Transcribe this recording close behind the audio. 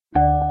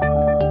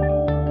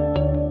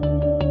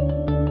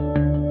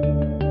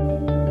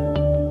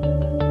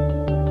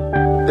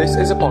This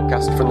is a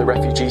podcast from the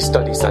Refugee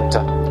Study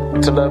Centre.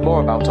 To learn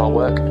more about our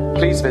work,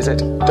 please visit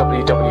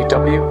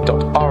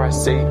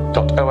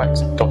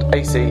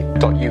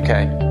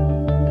www.rsc.ox.ac.uk.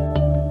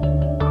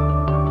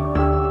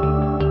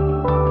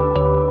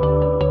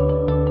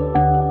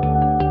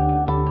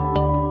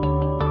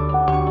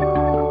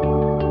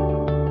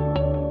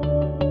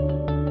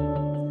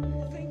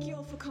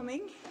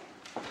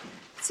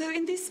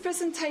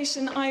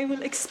 Presentation, I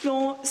will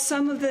explore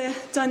some of the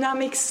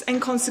dynamics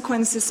and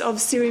consequences of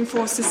Syrian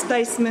force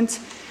displacement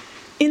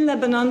in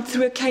Lebanon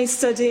through a case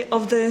study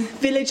of the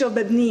village of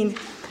Bebnin.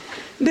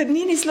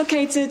 Bebnin is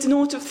located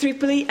north of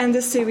Tripoli and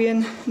the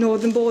Syrian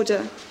northern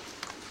border.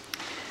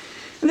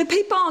 And the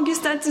paper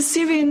argues that the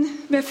Syrian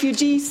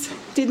refugees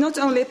did not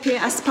only appear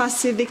as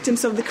passive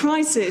victims of the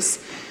crisis,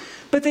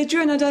 but they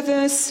drew on a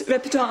diverse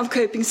repertoire of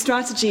coping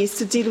strategies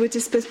to deal with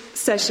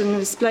dispossession and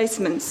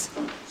displacements.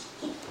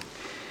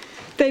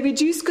 They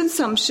reduced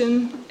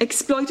consumption,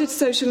 exploited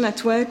social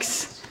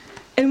networks,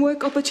 and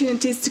work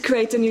opportunities to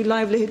create a new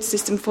livelihood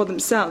system for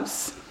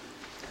themselves.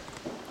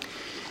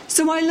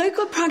 So while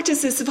local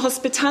practices of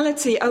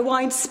hospitality are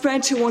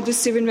widespread toward the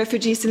Syrian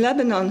refugees in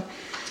Lebanon,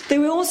 they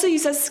were also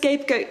used as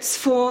scapegoats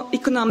for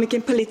economic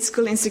and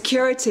political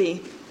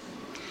insecurity.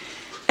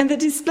 And the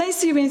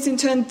displaced Syrians in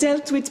turn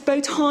dealt with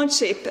both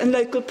hardship and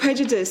local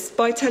prejudice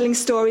by telling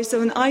stories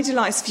of an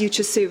idealized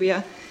future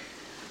Syria,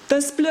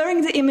 thus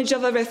blurring the image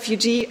of a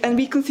refugee and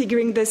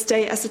reconfiguring their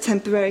stay as a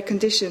temporary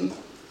condition.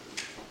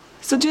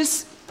 So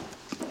just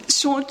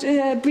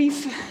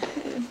brief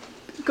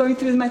going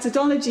through the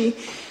methodology.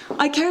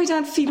 I carried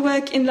out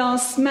fieldwork in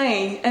last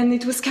May, and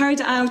it was carried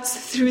out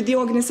through the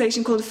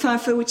organisation called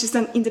FAFO, which is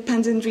an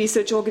independent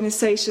research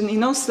organisation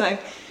in Oslo,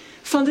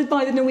 funded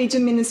by the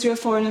Norwegian Ministry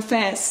of Foreign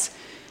Affairs.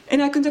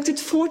 And I conducted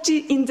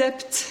 40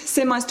 in-depth,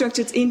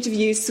 semi-structured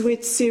interviews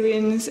with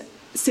Syrian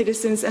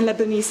citizens and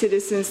Lebanese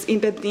citizens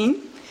in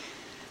Bebnin.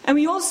 And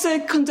we also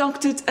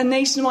conducted a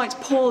nationwide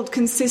poll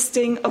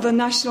consisting of a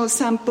national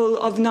sample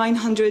of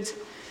 900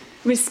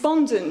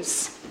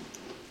 respondents.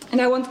 And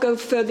I won't go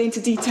further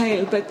into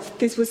detail, but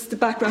this was the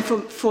background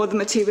for the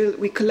material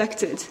we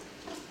collected.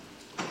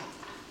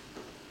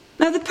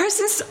 Now, the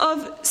presence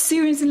of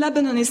Syrians in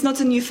Lebanon is not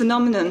a new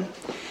phenomenon.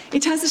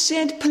 It has a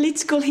shared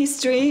political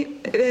history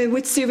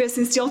with Syria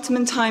since the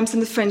Ottoman times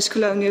and the French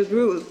colonial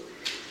rule.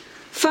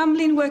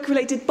 Family and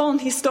work-related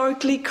bonds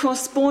historically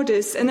crossed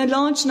borders, and a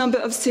large number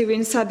of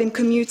Syrians have been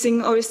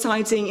commuting or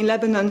residing in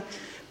Lebanon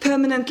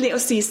permanently or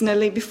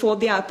seasonally before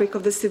the outbreak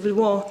of the civil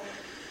war.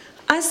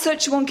 As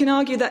such, one can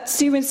argue that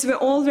Syrians were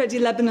already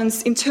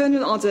Lebanon's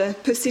internal order,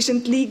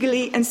 positioned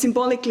legally and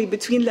symbolically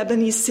between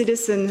Lebanese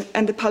citizens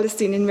and the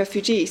Palestinian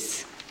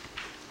refugees.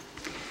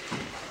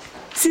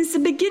 Since the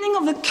beginning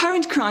of the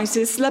current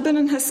crisis,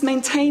 Lebanon has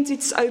maintained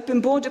its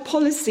open border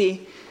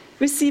policy,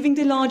 receiving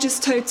the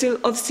largest total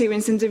of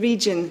Syrians in the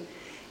region.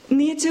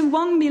 Nearly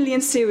 1 million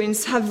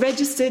Syrians have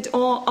registered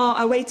or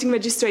are awaiting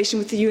registration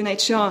with the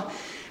UNHCR.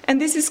 And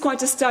this is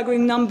quite a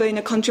staggering number in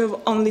a country of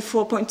only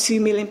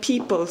 4.2 million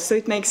people, so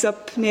it makes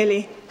up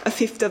nearly a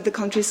fifth of the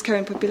country's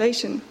current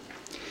population.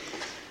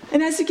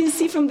 And as you can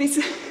see from this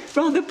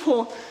rather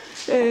poor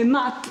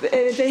map,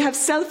 they have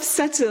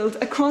self-settled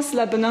across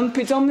Lebanon,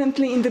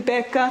 predominantly in the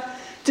Bekaa,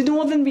 the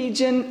northern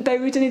region,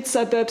 Beirut and its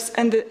suburbs,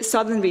 and the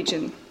southern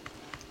region.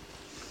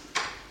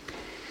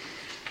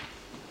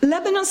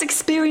 Lebanon's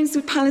experience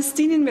with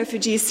Palestinian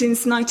refugees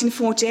since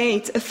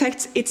 1948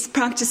 affects its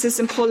practices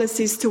and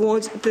policies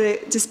towards the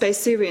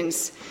displaced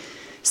Syrians.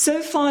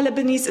 So far,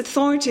 Lebanese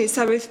authorities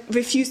have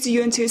refused the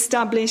UN to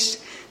establish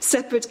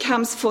separate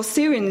camps for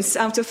Syrians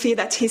out of fear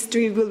that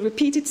history will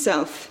repeat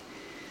itself.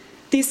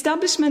 The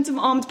establishment of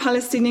armed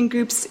Palestinian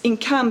groups in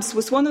camps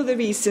was one of the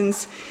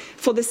reasons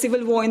for the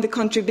civil war in the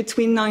country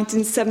between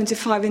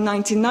 1975 and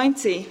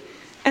 1990.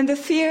 And the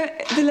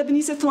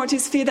Lebanese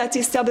authorities fear that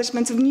the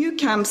establishment of new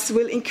camps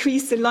will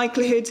increase the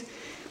likelihood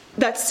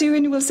that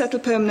Syrians will settle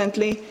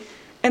permanently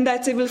and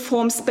that they will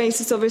form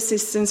spaces of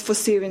resistance for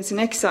Syrians in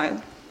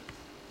exile.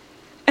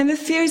 And the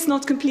fear is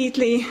not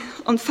completely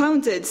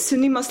unfounded.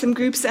 Sunni Muslim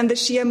groups and the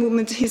Shia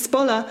movement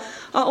Hezbollah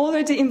are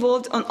already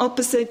involved on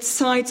opposite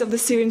sides of the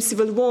Syrian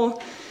civil war,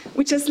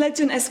 which has led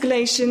to an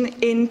escalation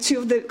in two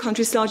of the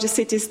country's largest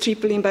cities,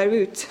 Tripoli and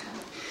Beirut.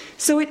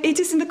 So it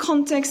is in the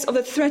context of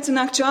the threat and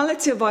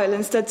actuality of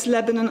violence that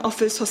Lebanon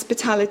offers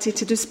hospitality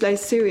to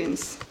displaced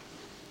Syrians.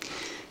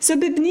 So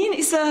Bebnin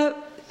is a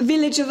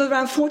village of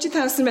around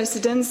 40,000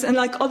 residents, and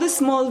like other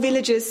small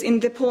villages in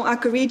the poor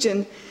Akka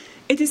region,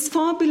 it is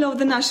far below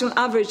the national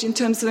average in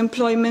terms of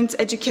employment,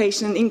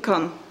 education and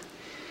income.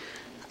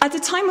 At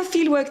the time of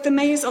fieldwork, the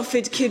mayor's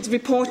office could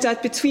report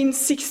that between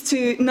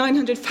 600 to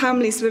 900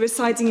 families were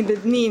residing in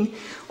Bebnin,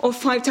 or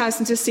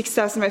 5,000 to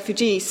 6,000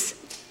 refugees.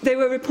 They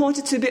were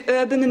reported to be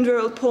urban and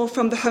rural poor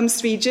from the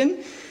Homs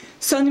region,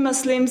 Sunni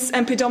Muslims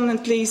and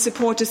predominantly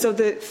supporters of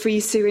the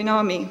Free Syrian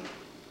Army.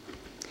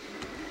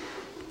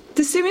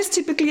 The Syrians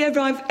typically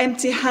arrive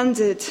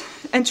empty-handed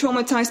and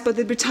traumatized by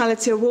the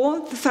brutality of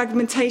war, the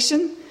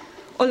fragmentation,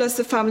 or loss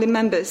of family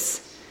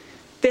members.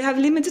 They have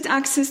limited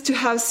access to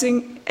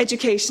housing,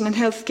 education and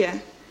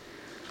healthcare.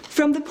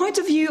 From the point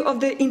of view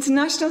of the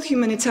international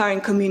humanitarian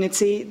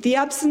community, the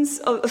absence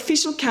of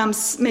official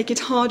camps make it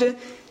harder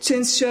to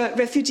ensure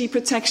refugee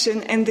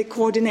protection and the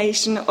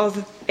coordination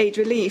of aid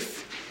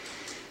relief.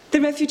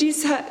 The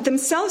refugees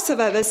themselves,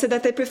 however, said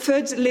that they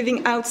preferred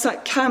living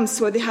outside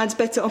camps where they had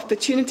better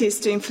opportunities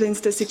to influence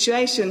the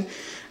situation.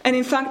 And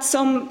in fact,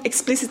 some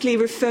explicitly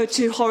refer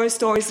to horror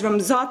stories from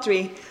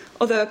Zatri,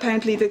 although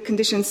apparently the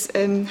conditions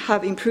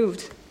have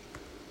improved.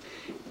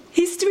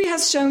 History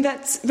has shown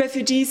that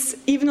refugees,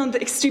 even under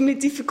extremely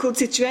difficult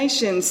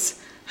situations,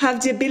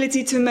 have the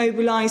ability to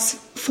mobilize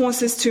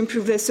forces to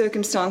improve their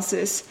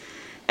circumstances.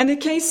 And the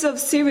case of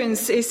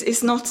Syrians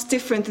is not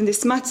different in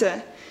this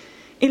matter.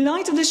 In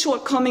light of the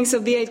shortcomings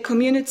of the aid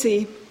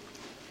community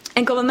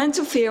and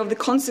governmental fear of the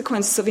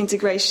consequences of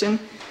integration,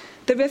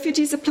 the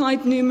refugees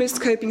applied numerous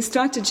coping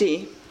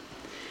strategies.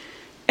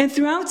 And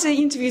throughout the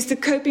interviews, the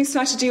coping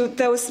strategy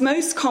that was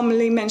most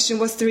commonly mentioned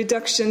was the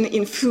reduction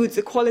in food,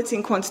 the quality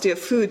and quantity of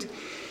food.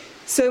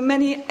 So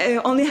many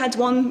only had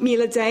one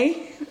meal a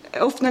day,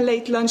 often a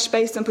late lunch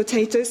based on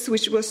potatoes,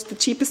 which was the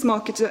cheapest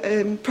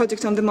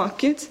product on the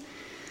market.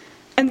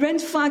 And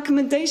rent for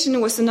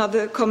accommodation was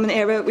another common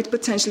area with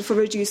potential for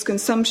reduced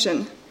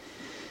consumption.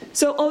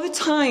 So over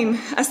time,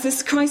 as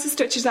this crisis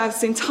stretches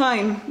out in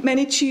time,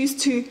 many choose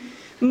to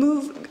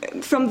move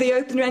from the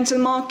open rental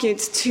market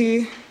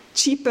to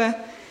cheaper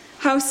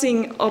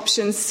housing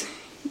options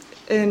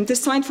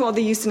designed for other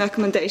use in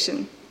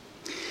accommodation.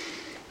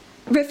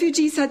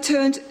 Refugees had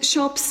turned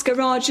shops,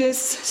 garages,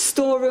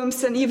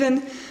 storerooms, and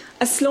even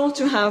a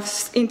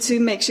slaughterhouse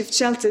into makeshift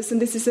shelters.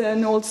 And this is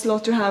an old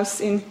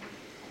slaughterhouse in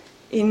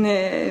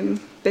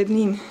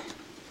Benin.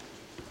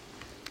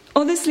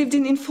 Others lived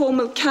in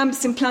informal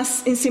camps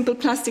in simple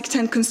plastic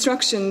tent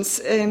constructions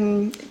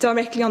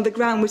directly on the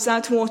ground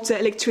without water,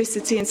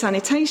 electricity and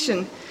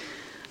sanitation.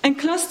 And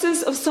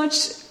clusters of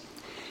such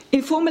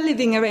informal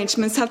living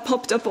arrangements have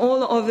popped up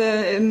all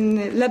over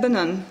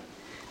Lebanon.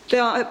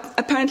 There are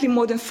apparently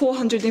more than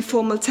 400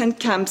 informal tent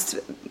camps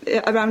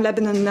around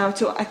Lebanon now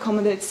to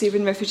accommodate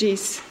Syrian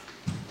refugees.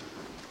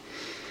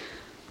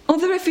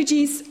 Other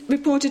refugees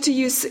reported to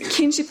use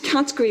kinship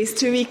categories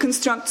to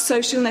reconstruct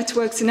social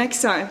networks in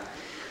exile.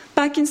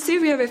 Back in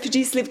Syria,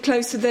 refugees lived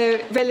close to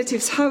their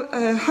relatives'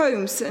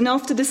 homes, and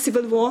after the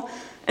civil war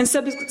and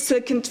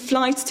subsequent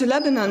flight to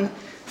Lebanon,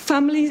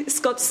 families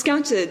got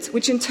scattered,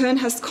 which in turn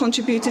has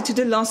contributed to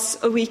the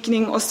loss or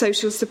weakening of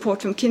social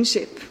support from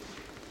kinship.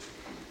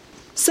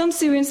 Some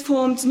Syrians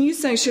formed new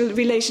social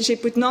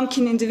relationships with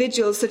non-kin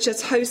individuals, such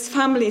as host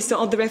families or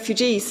other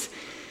refugees,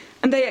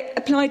 and they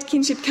applied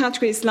kinship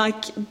categories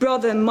like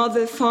brother,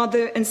 mother,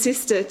 father and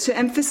sister to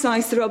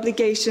emphasize their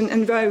obligation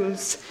and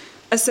roles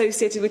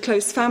associated with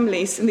close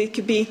families. And it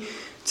could be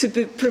to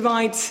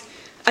provide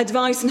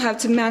advice on how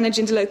to manage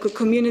in the local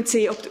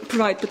community or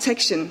provide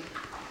protection.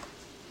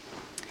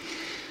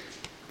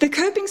 The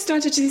coping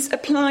strategies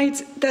applied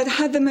that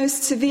had the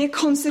most severe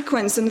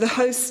consequence on the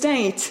host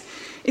state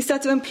is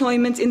that of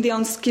employment in the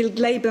unskilled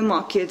labour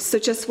market,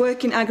 such as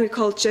work in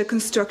agriculture,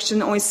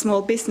 construction or in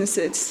small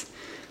businesses.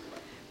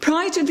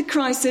 Prior to the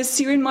crisis,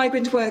 Syrian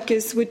migrant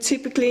workers would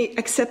typically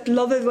accept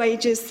lower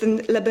wages than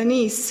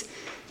Lebanese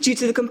due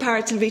to the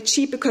comparatively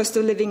cheaper cost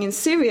of living in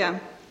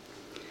Syria.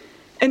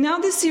 And now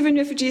the Syrian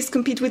refugees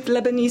compete with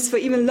Lebanese for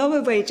even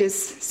lower wages,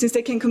 since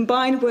they can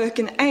combine work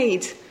and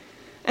aid.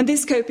 And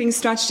this coping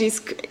strategy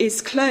is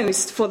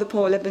closed for the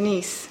poor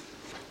Lebanese.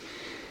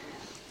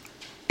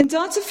 And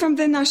data from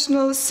the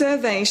national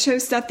survey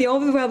shows that the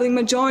overwhelming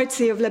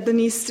majority of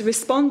Lebanese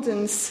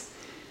respondents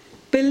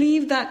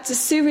believe that the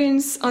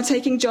Syrians are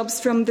taking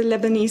jobs from the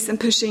Lebanese and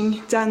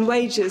pushing down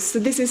wages. So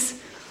this is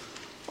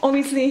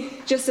obviously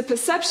just a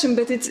perception,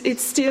 but it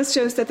still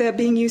shows that they are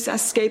being used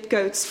as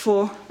scapegoats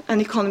for an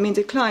economy in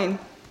decline.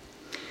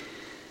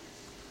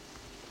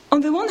 On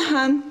the one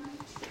hand,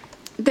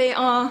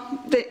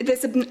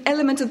 there's an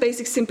element of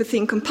basic sympathy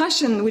and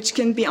compassion which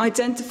can be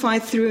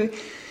identified through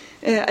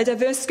a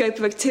diverse scope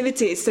of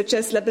activities, such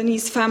as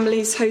Lebanese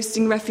families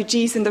hosting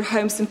refugees in their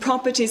homes and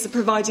properties, or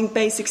providing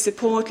basic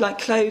support like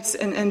clothes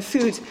and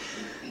food.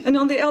 And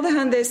on the other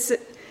hand,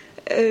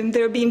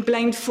 they're being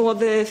blamed for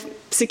the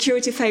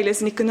security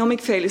failures and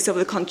economic failures of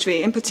the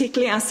country, and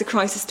particularly as the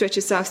crisis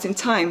stretches out in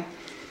time.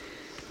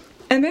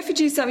 And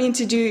refugees I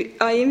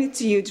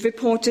interviewed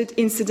reported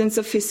incidents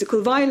of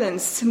physical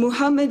violence.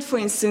 Muhammad, for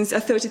instance, a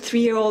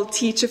 33-year-old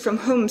teacher from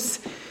Homs,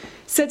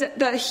 said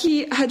that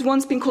he had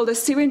once been called a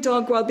Syrian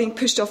dog while being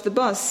pushed off the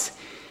bus.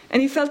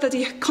 And he felt that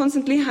he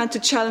constantly had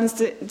to challenge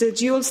the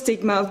dual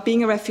stigma of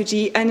being a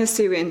refugee and a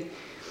Syrian.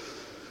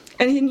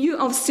 And he knew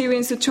of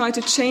Syrians who tried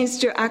to change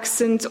their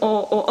accent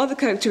or other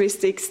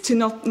characteristics to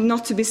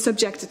not to be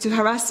subjected to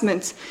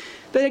harassment.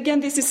 But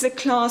again, this is a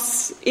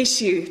class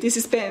issue. This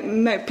is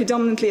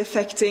predominantly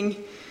affecting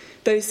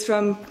those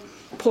from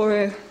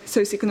poorer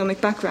socioeconomic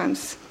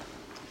backgrounds.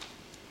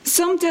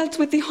 Some dealt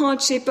with the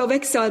hardship of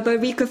exile by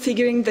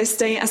reconfiguring their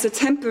stay as a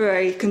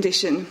temporary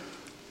condition.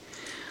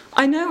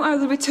 I know I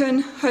will return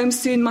home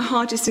soon. My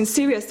heart is in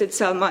Syria, said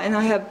Salma, and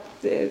I have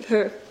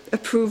her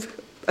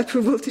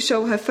approval to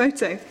show her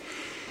photo.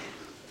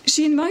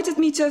 She invited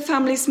me to her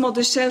family's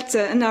model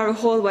shelter, a narrow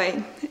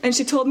hallway, and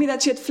she told me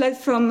that she had fled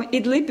from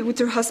Idlib with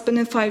her husband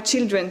and 5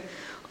 children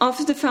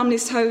after the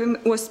family's home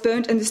was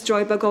burned and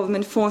destroyed by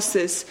government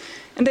forces.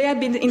 And they had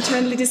been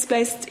internally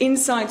displaced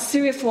inside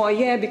Syria for a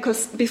year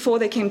before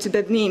they came to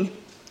Benin.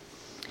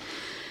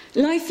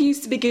 Life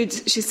used to be good,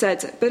 she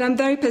said, but I'm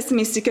very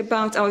pessimistic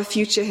about our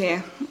future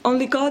here.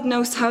 Only God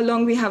knows how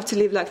long we have to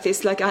live like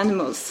this, like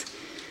animals.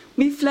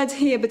 We fled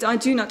here, but I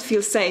do not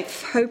feel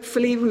safe.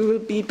 Hopefully we will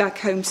be back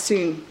home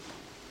soon.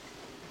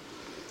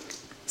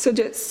 So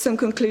just some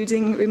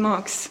concluding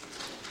remarks.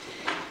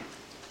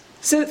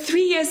 So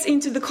 3 years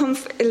into the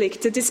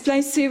conflict, the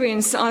displaced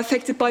Syrians are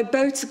affected by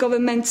both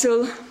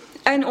governmental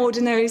and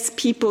ordinary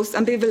people's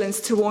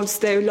ambivalence towards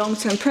their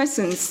long-term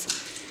presence.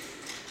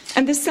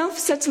 And the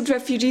self-settled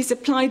refugees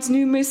applied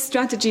numerous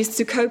strategies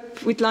to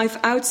cope with life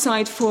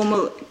outside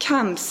formal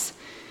camps.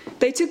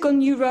 They took on a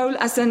new role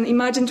as an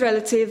imagined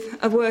relative,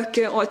 a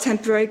worker, or a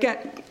temporary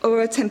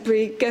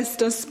guest,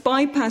 thus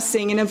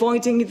bypassing and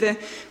avoiding the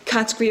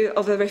category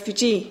of a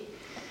refugee.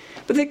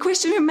 But the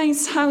question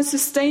remains how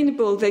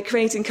sustainable their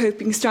creating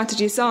coping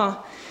strategies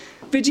are.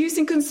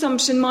 Reducing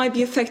consumption might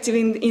be effective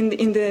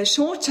in the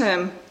short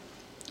term,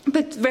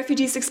 but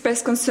refugees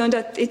express concern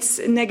that it's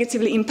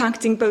negatively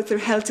impacting both their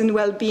health and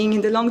well-being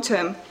in the long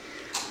term.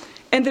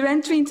 And their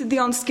entry into the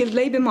unskilled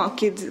labour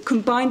market,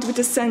 combined with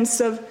a sense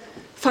of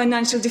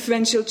financial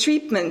differential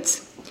treatment,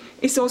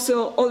 is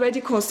also already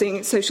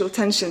causing social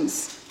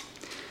tensions.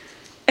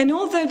 And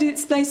although the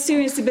displaced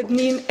Syrians in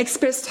Benin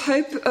expressed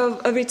hope of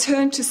a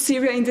return to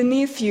Syria in the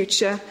near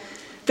future,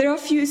 there are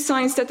few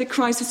signs that the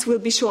crisis will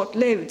be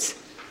short-lived.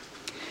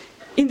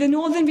 In the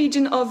northern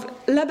region of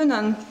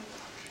Lebanon,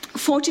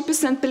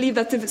 40% believe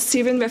that the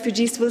Syrian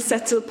refugees will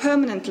settle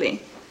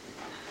permanently.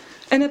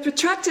 And a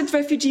protracted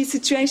refugee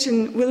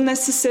situation will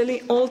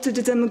necessarily alter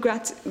the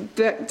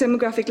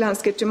demographic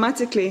landscape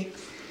dramatically.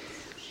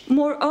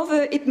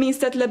 Moreover, it means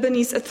that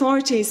Lebanese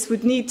authorities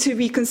would need to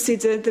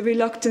reconsider the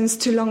reluctance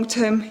to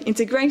long-term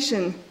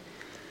integration,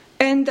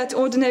 and that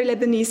ordinary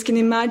Lebanese can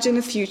imagine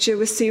a future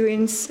where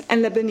Syrians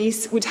and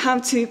Lebanese would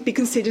have to be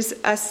considered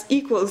as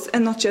equals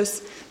and not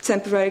just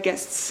temporary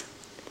guests.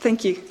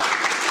 Thank you.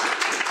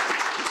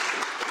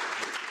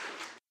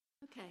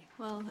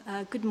 Well,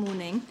 good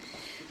morning.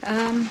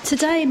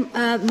 Today,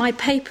 my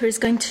paper is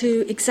going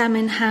to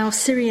examine how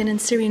Syrian and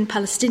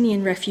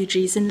Syrian-Palestinian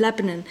refugees in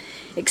Lebanon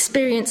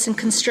experience and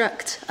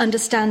construct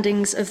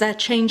understandings of their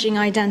changing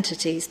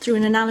identities through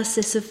an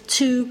analysis of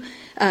 2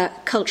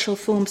 cultural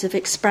forms of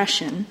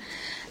expression.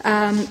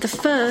 The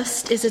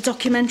first is a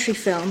documentary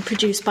film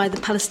produced by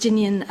the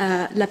Palestinian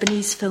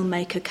Lebanese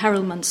filmmaker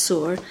Carol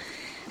Mansour,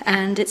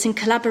 and it's in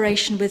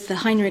collaboration with the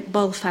Heinrich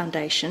Böll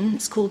Foundation.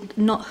 It's called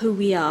Not Who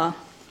We Are,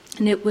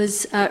 and it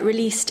was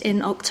released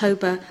in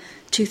October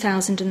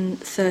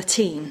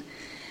 2013.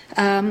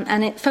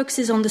 And it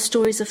focuses on the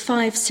stories of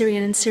 5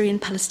 Syrian and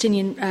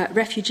Syrian-Palestinian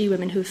refugee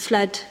women who have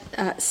fled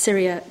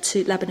Syria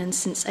to Lebanon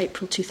since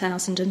April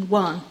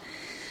 2001.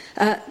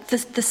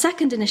 The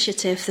second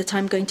initiative that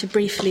I'm going to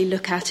briefly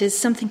look at is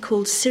something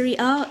called Syri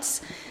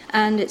Arts,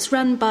 and it's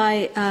run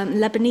by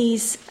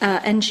Lebanese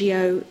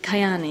NGO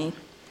Kayani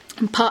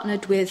and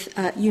partnered with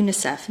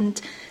UNICEF. And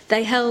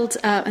they held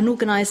an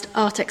organised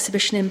art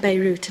exhibition in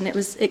Beirut, and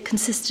it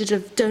consisted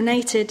of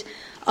donated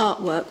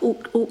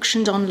artwork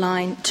auctioned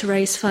online to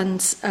raise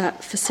funds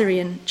for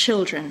Syrian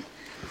children.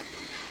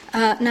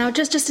 Now,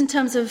 just in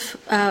terms of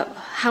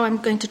how I'm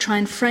going to try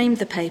and frame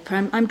the paper,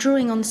 I'm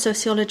drawing on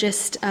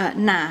sociologist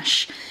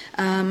Nash,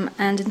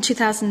 and in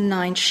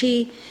 2009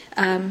 she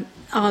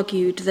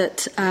argued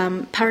that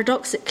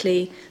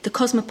paradoxically the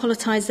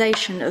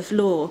cosmopolitisation of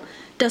law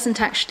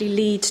doesn't actually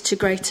lead to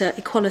greater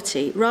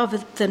equality. Rather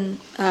than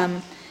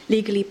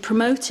legally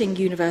promoting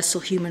universal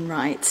human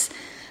rights,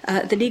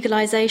 the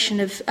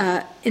legalisation of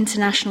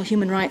international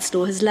human rights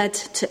law has led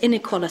to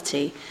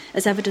inequality,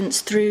 as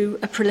evidenced through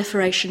a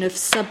proliferation of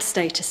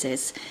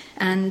sub-statuses.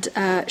 And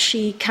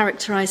she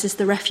characterises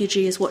the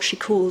refugee as what she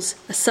calls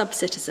a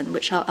sub-citizen,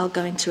 which I'll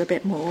go into a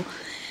bit more.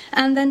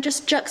 And then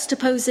just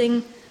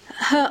juxtaposing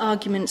her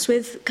arguments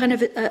with kind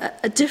of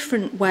a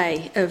different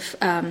way of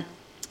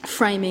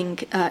framing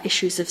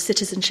issues of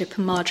citizenship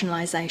and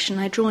marginalisation.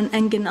 I draw on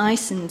Engin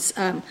Aysen's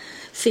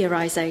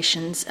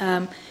theorisations.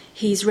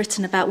 He's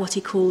written about what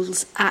he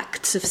calls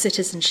acts of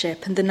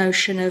citizenship and the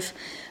notion of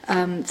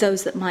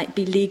those that might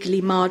be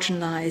legally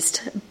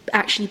marginalised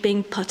actually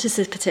being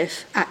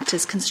participative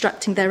actors,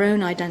 constructing their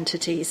own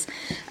identities.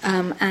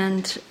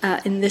 And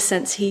in this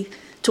sense, he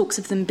talks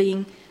of them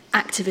being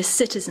activist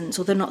citizens,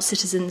 although not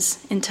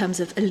citizens in terms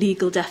of a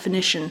legal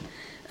definition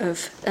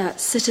of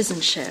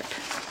citizenship.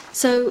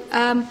 So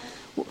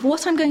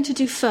what I'm going to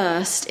do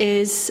first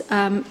is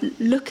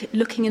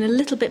looking in a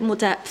little bit more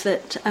depth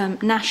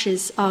at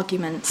Nash's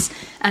arguments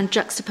and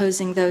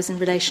juxtaposing those in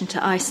relation to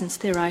Aysen's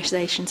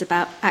theorisations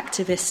about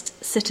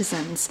activist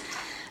citizens.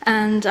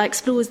 And I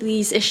explore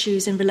these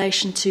issues in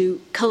relation to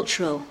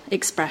cultural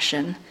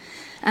expression.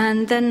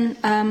 And then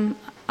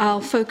I'll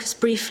focus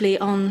briefly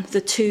on the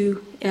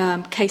two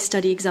case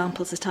study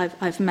examples that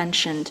I've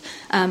mentioned,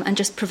 and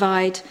just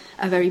provide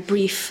a very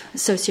brief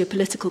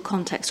socio-political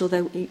context,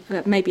 although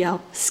maybe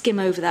I'll skim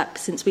over that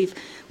since we've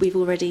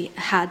already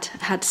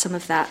had some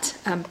of that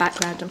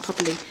background, and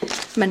probably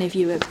many of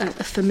you are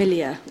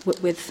familiar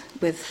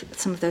with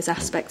some of those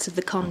aspects of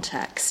the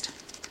context.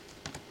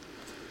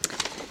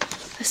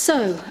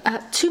 So,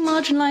 too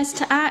marginalised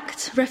to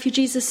act,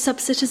 refugees as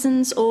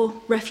sub-citizens or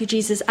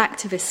refugees as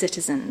activist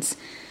citizens.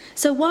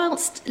 So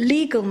whilst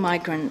legal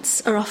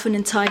migrants are often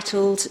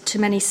entitled to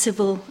many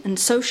civil and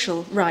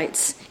social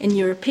rights in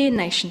European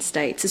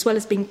nation-states, as well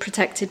as being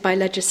protected by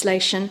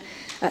legislation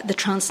at the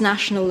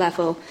transnational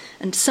level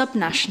and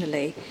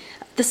subnationally,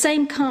 the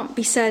same can't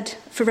be said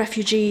for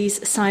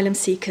refugees, asylum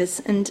seekers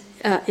and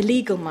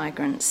illegal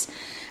migrants.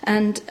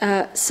 And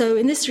so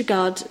in this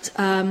regard,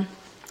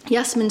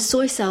 Yasmin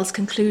Soysal's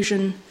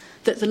conclusion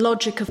that the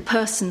logic of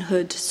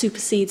personhood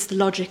supersedes the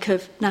logic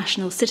of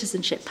national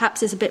citizenship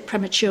perhaps is a bit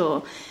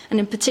premature, and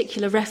in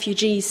particular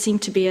refugees seem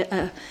to be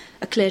a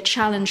clear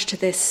challenge to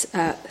this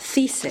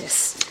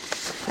thesis.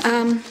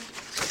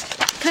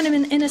 Kind of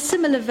in a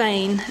similar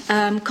vein,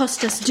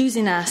 Kostas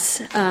Douzinas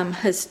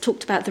has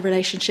talked about the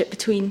relationship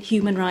between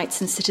human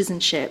rights and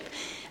citizenship,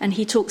 and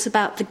he talks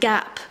about the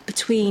gap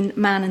between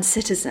man and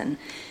citizen,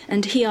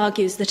 and he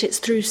argues that it's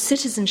through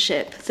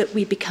citizenship that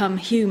we become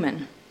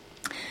human,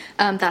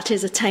 that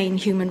is, attain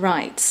human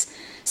rights.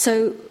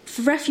 So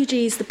for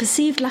refugees, the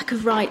perceived lack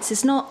of rights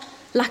is not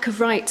lack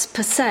of rights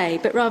per se,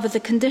 but rather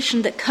the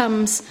condition that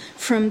comes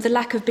from the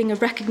lack of being a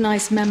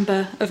recognised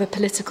member of a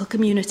political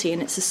community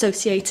and its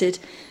associated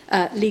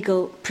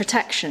legal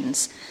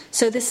protections.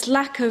 So this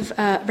lack of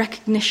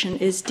recognition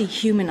is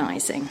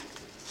dehumanising.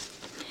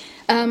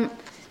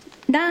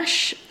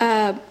 Nash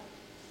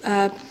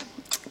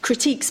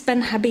critiques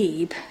Ben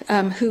Habib,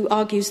 who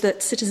argues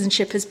that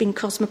citizenship has been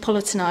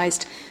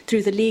cosmopolitanised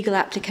through the legal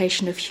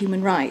application of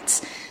human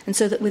rights, and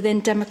so that within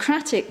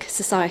democratic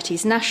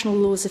societies, national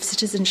laws of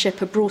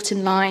citizenship are brought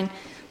in line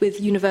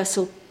with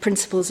universal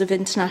principles of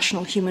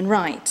international human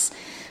rights.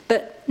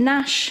 But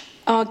Nash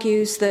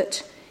argues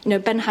that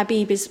Ben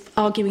Habib is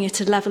arguing at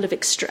a level of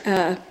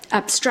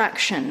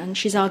abstraction, and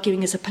she's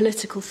arguing as a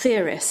political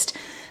theorist,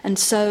 and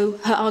so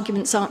her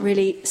arguments aren't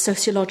really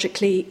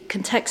sociologically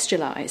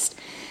contextualised.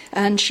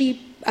 And she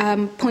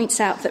points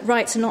out that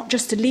rights are not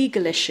just a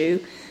legal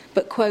issue,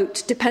 but,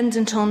 quote,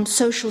 dependent on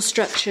social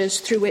structures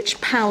through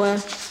which power,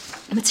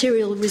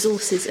 material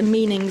resources and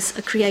meanings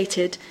are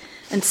created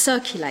and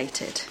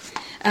circulated.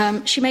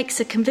 She makes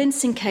a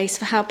convincing case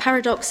for how,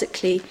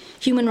 paradoxically,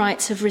 human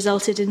rights have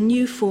resulted in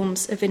new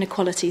forms of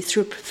inequality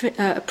through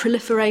a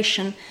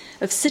proliferation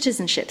of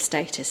citizenship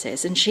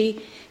statuses. And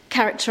she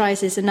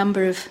characterises a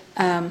number of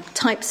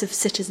types of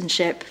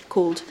citizenship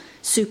called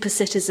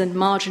super-citizen,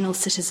 marginal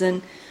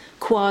citizen,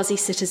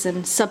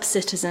 quasi-citizen,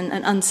 sub-citizen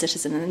and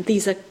uncitizen. And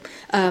these are,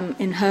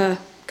 in her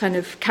kind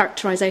of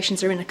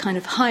characterisations, are in a kind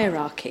of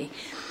hierarchy.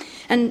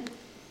 And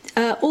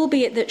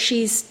albeit that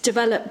she's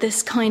developed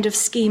this kind of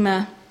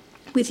schema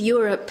with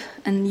Europe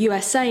and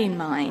USA in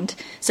mind,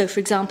 so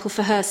for example,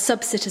 for her,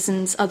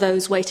 sub-citizens are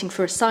those waiting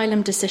for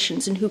asylum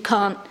decisions and who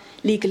can't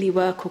legally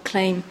work or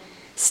claim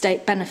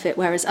state benefit,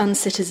 whereas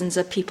uncitizens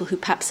are people who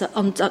perhaps are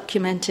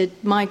undocumented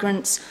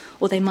migrants,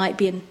 or they might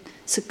be in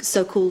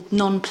so-called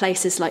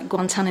non-places like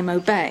Guantanamo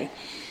Bay.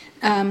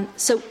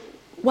 So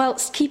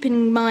whilst keeping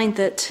in mind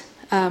that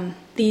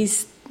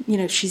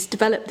she's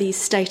developed these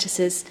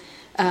statuses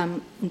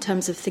in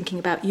terms of thinking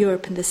about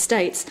Europe and the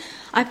States,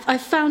 I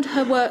found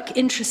her work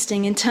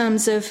interesting in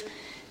terms of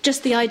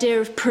just the idea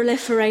of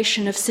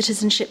proliferation of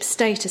citizenship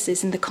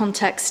statuses in the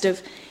context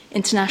of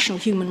international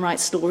human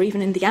rights law, or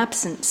even in the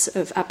absence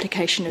of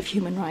application of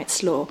human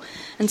rights law.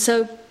 And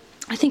so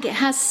I think it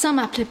has some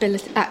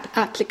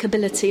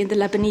applicability in the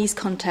Lebanese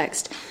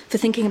context for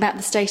thinking about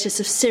the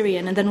status of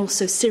Syrian and then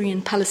also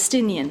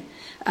Syrian-Palestinian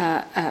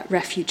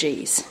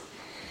refugees.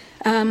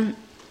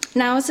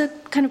 Now, as a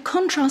kind of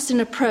contrast in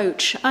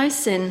approach,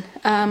 Aysin,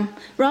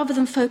 rather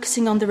than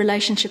focusing on the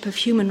relationship of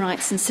human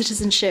rights and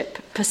citizenship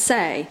per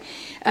se,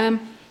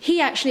 he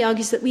actually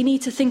argues that we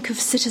need to think of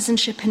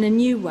citizenship in a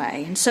new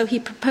way. And so he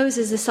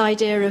proposes this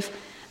idea of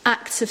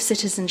acts of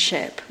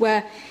citizenship,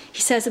 where he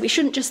says that we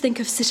shouldn't just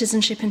think of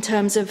citizenship in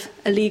terms of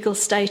a legal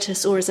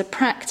status or as a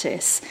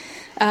practice.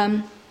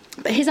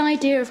 But his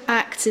idea of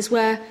acts is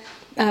where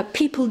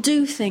people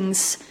do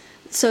things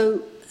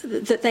so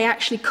that they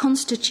actually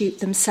constitute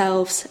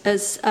themselves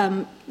as,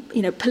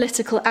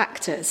 political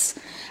actors.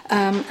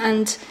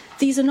 And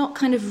these are not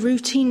kind of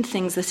routine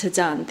things that are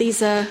done.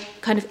 These are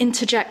kind of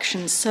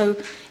interjections. So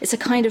it's a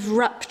kind of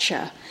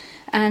rupture.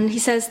 And he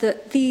says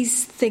that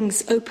these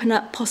things open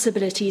up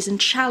possibilities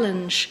and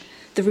challenge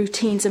the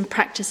routines and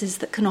practices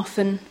that can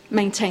often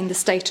maintain the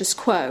status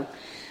quo.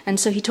 And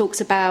so he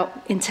talks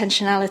about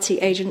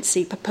intentionality,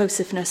 agency,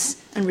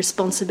 purposiveness, and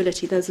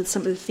responsibility. Those are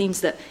some of the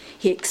themes that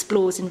he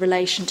explores in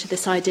relation to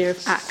this idea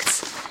of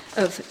acts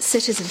of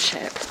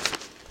citizenship.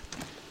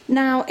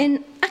 Now,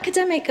 in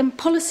academic and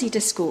policy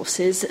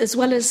discourses, as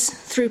well as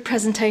through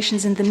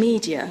presentations in the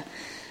media,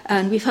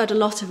 and we've heard a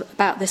lot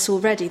about this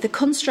already, the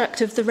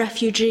construct of the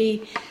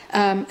refugee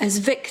as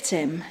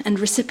victim and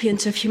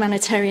recipient of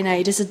humanitarian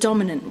aid is a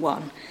dominant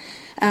one.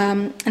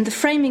 And the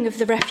framing of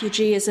the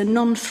refugee as a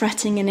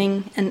non-threatening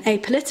and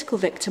apolitical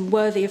victim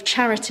worthy of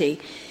charity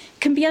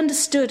can be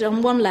understood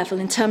on one level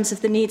in terms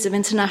of the needs of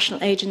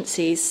international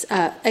agencies,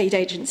 aid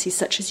agencies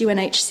such as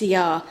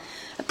UNHCR,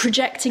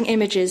 projecting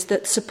images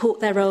that support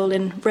their role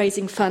in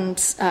raising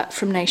funds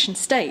from nation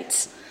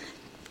states.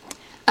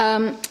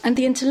 And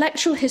the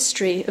intellectual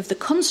history of the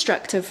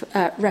construct of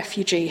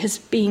refugee has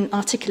been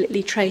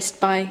articulately traced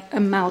by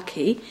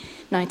Malky,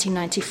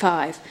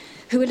 1995,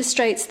 who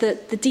illustrates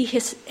that the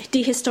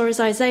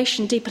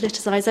dehistoricization,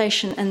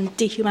 depoliticization, and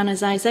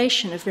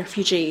dehumanization of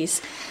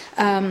refugees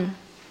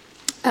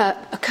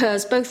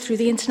occurs both through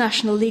the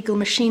international legal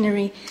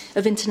machinery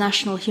of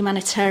international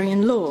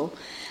humanitarian law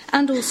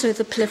and also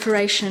the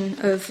proliferation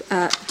of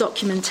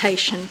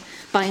documentation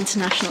by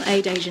international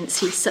aid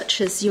agencies such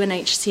as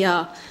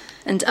UNHCR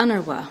and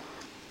UNRWA.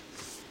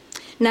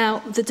 Now,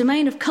 the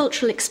domain of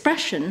cultural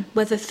expression,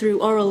 whether through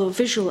oral or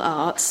visual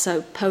arts,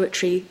 so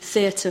poetry,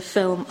 theatre,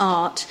 film,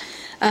 art,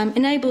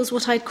 enables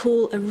what I'd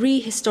call a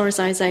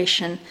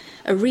rehistoricization,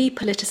 a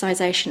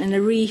repoliticization, and a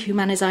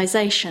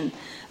rehumanization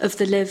of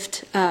the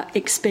lived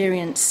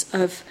experience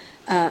of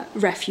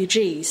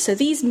refugees. So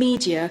these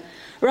media,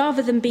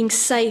 rather than being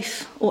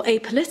safe or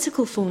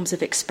apolitical forms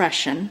of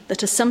expression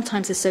that are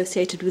sometimes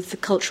associated with the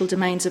cultural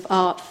domains of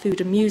art,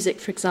 food, and music,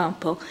 for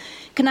example,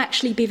 can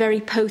actually be very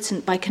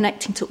potent by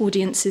connecting to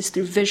audiences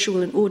through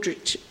visual and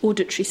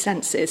auditory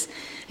senses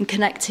and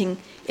connecting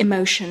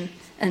emotion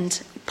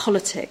and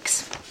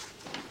politics.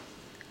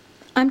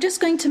 I'm just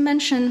going to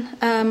mention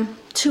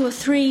 2 or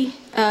 3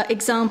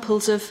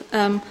 examples of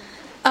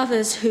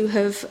others who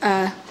have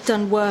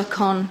done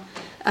work on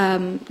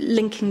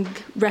linking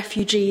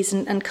refugees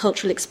and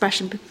cultural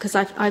expression, because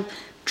I've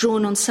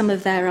drawn on some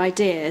of their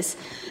ideas.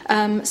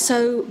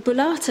 So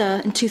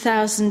Bulata in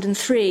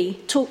 2003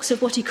 talks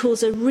of what he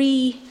calls a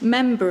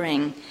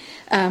remembering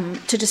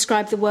to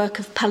describe the work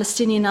of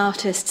Palestinian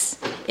artists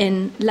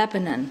in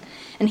Lebanon.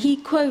 And he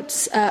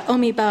quotes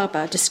Omi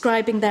Baba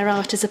describing their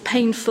art as a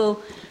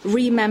painful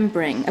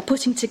remembering, a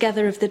putting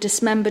together of the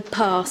dismembered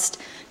past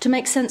to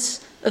make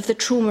sense of the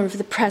trauma of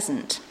the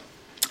present.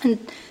 And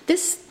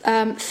this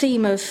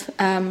theme of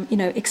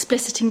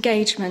explicit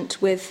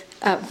engagement with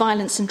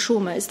violence and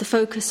trauma is the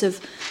focus of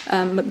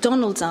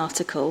MacDonald's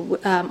article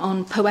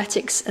on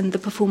poetics and the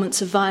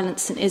performance of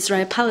violence in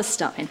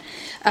Israel-Palestine,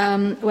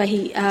 where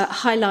he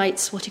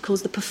highlights what he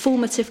calls the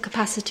performative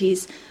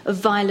capacities of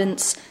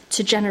violence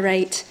to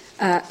generate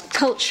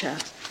culture.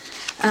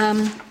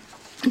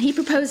 And he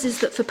proposes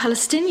that for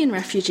Palestinian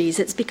refugees,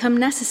 it's become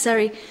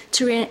necessary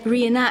to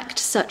reenact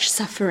such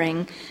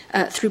suffering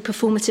through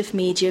performative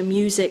media,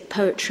 music,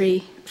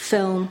 poetry,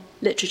 film,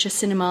 literature,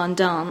 cinema, and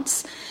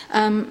dance,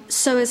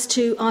 so as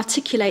to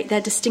articulate their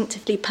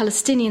distinctively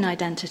Palestinian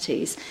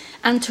identities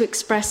and to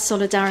express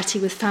solidarity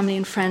with family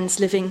and friends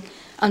living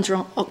under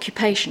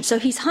occupation. So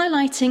he's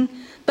highlighting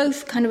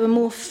both kind of a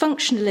more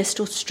functionalist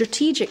or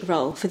strategic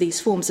role for these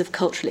forms of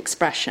cultural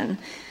expression,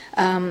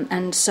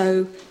 and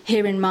so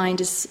here in mind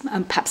is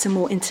perhaps a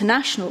more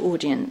international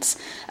audience,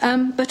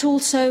 but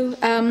also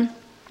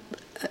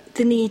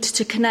the need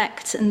to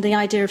connect and the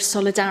idea of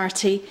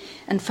solidarity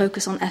and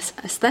focus on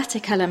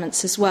aesthetic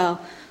elements as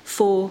well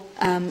for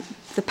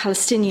the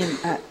Palestinian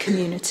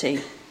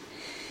community.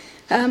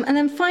 And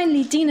then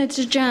finally, Dina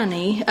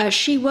Dajani,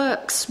 she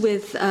works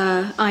with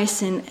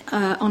ISIN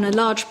on a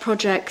large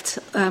project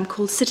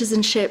called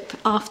Citizenship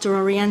After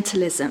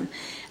Orientalism.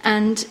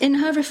 And in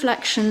her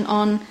reflection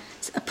on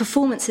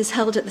performances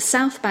held at the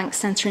South Bank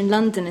Centre in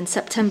London in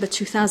September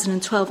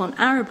 2012 on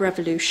Arab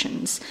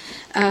revolutions,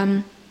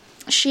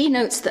 she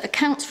notes that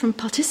accounts from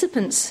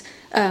participants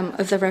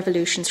of the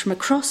revolutions from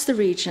across the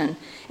region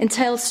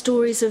entail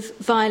stories of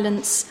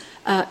violence,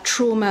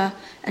 trauma,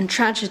 and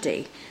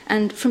tragedy.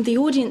 And from the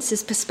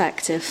audience's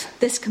perspective,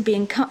 this can be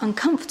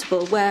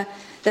uncomfortable, where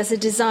there's a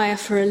desire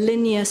for a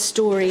linear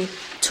story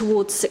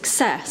towards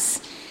success.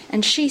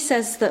 And she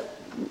says that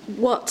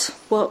what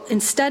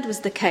instead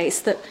was the case,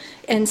 that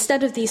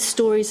instead of these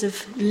stories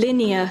of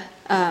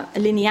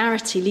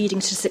linearity leading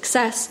to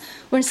success,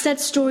 were instead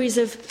stories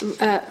of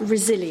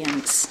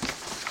resilience.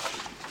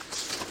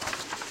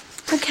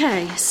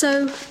 Okay,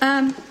 so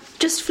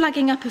just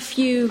flagging up a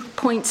few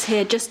points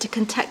here just to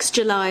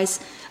contextualise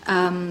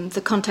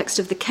the context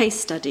of the case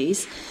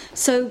studies.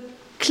 So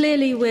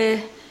clearly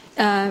we're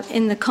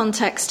in the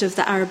context of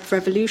the Arab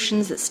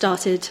revolutions that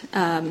started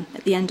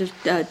at the end of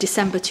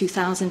December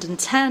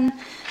 2010,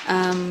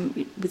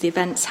 with the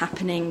events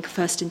happening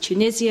first in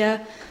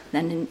Tunisia,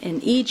 then in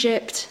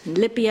Egypt, in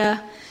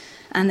Libya,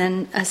 and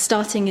then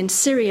starting in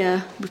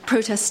Syria, with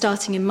protests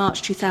starting in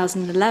March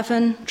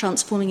 2011,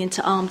 transforming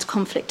into armed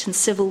conflict and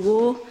civil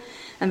war.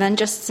 And then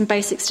just some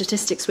basic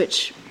statistics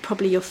which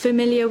probably you're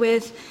familiar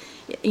with.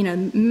 You know,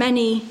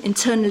 many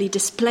internally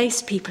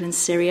displaced people in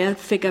Syria,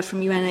 figure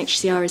from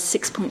UNHCR is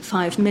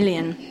 6.5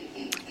 million,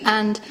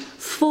 and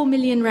 4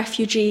 million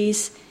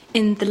refugees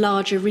in the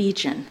larger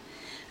region.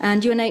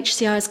 And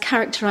UNHCR has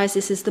characterised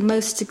this as the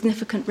most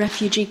significant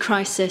refugee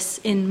crisis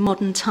in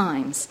modern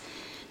times.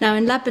 Now,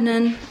 in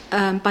Lebanon,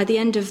 by the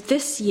end of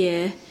this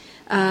year,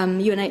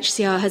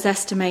 UNHCR has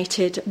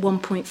estimated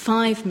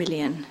 1.5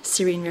 million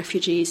Syrian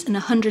refugees and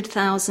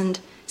 100,000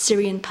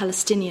 Syrian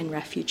Palestinian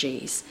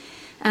refugees.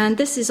 And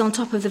this is on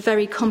top of the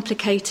very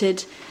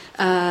complicated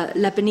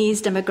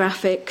Lebanese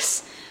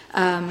demographics,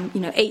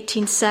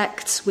 18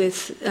 sects,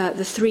 with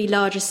the three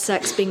largest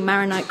sects being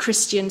Maronite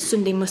Christian,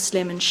 Sunni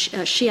Muslim and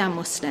Shia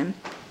Muslim.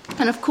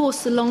 And of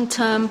course the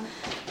long-term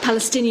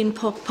Palestinian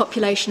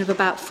population of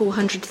about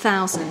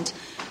 400,000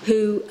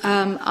 who,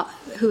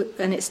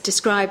 and it's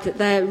described that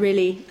they're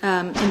really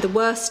in the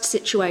worst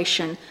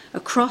situation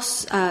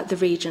across the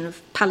region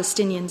of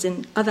Palestinians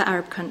in other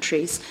Arab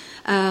countries,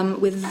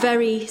 with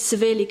very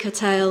severely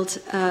curtailed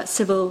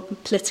civil,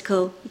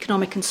 political,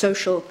 economic and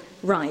social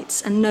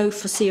rights and no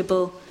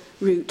foreseeable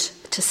route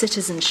to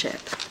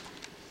citizenship.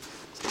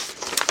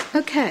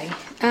 Okay.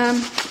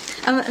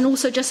 And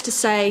also just to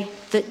say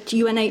that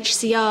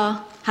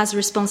UNHCR has a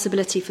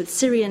responsibility for the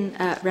Syrian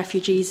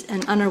refugees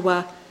and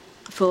UNRWA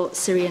for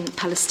Syrian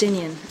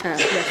Palestinian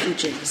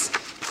refugees.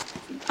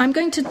 I'm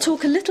going to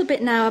talk a little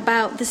bit now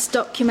about this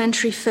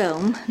documentary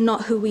film,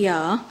 Not Who We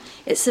Are.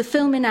 It's a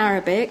film in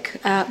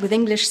Arabic with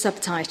English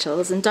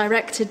subtitles and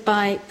directed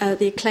by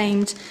the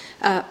acclaimed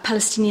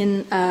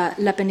Palestinian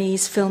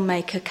Lebanese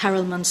filmmaker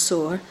Carol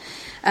Mansour.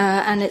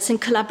 And it's in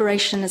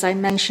collaboration, as I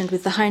mentioned,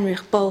 with the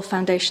Heinrich Boll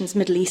Foundation's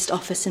Middle East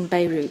office in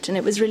Beirut. And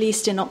it was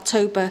released in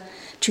October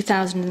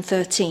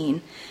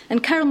 2013.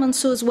 And Carol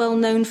Mansour is well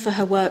known for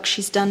her work.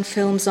 She's done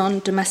films on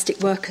domestic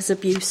workers'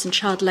 abuse and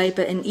child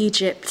labour in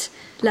Egypt,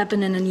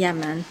 Lebanon and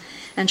Yemen.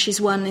 And she's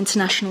won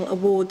international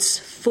awards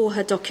for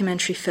her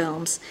documentary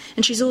films.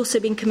 And she's also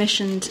been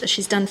commissioned,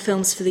 she's done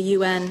films for the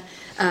UN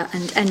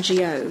and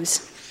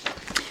NGOs.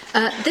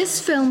 This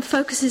film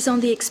focuses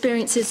on the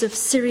experiences of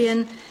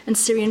Syrian and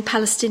Syrian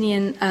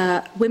Palestinian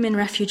women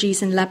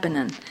refugees in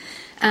Lebanon.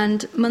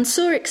 And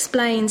Mansour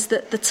explains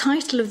that the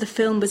title of the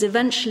film was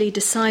eventually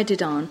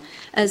decided on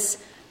as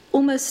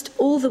almost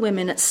all the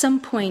women at some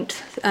point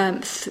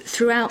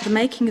throughout the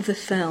making of the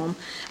film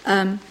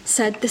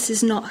said, "This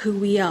is not who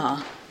we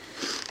are."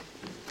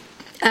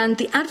 And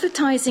the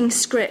advertising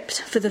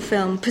script for the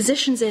film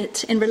positions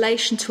it in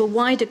relation to a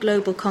wider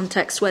global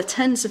context where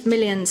tens of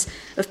millions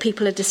of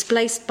people are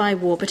displaced by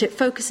war, but it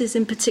focuses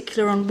in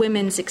particular on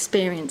women's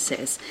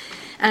experiences.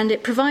 And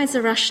it provides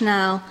a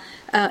rationale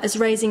as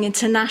raising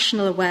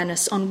international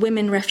awareness on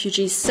women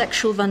refugees'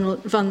 sexual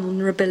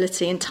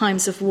vulnerability in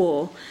times of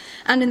war,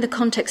 and in the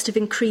context of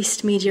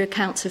increased media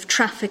accounts of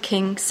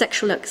trafficking,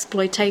 sexual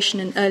exploitation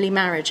and early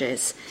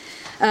marriages.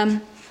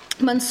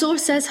 Mansour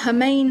says her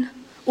main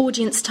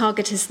audience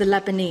target is the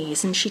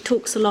Lebanese, and she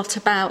talks a lot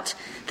about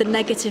the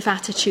negative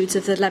attitudes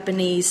of the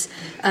Lebanese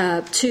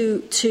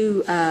to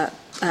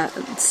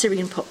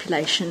Syrian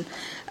population.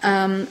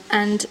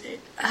 And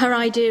her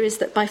idea is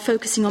that by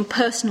focusing on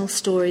personal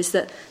stories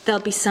that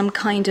there'll be some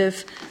kind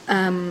of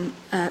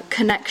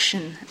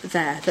connection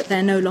there, that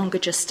they're no longer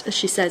just, as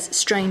she says,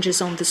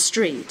 strangers on the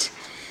street.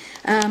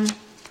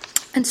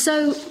 And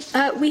so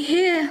we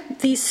hear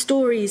these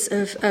stories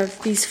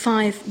of these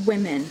five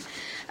women.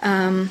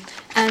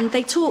 And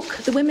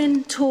the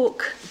women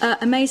talk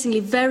amazingly,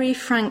 very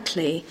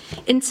frankly,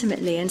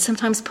 intimately, and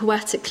sometimes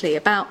poetically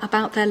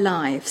about their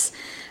lives.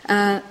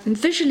 And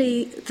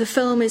visually, the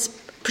film is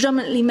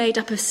predominantly made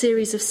up of a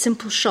series of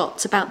simple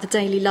shots about the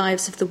daily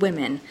lives of the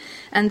women.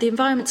 And the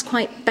environment's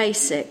quite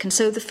basic, and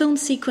so the film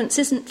sequence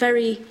isn't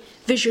very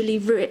visually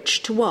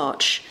rich to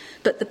watch,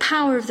 but the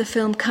power of the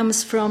film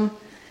comes from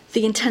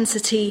the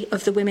intensity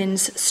of the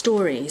women's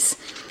stories.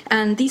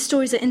 And these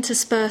stories are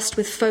interspersed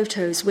with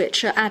photos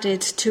which are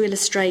added to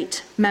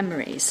illustrate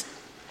memories.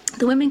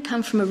 The women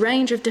come from a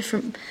range of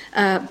different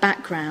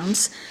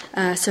backgrounds.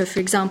 So, for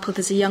example,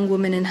 there's a young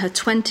woman in her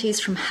 20s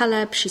from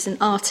Halab. She's an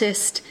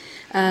artist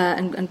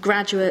and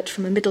graduate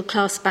from a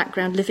middle-class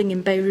background living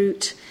in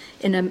Beirut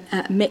in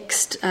a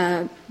mixed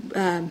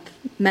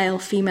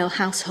male-female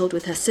household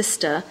with her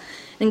sister.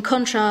 In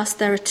contrast,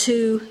 there are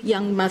two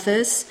young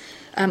mothers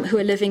who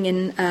are living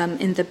in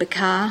the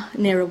Bekaa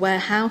near a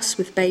warehouse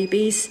with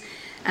babies,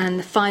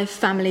 and 5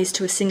 families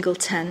to a single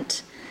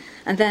tent.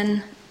 And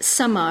then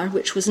Samar,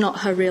 which was not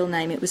her real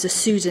name, it was a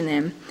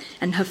pseudonym,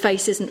 and her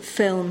face isn't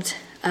filmed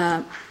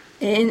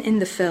in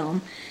the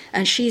film.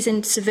 And she's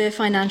in severe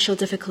financial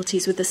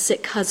difficulties with a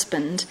sick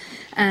husband,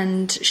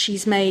 and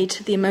she's made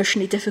the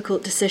emotionally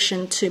difficult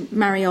decision to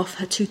marry off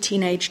her 2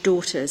 teenage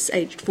daughters,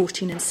 aged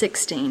 14 and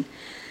 16.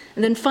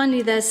 And then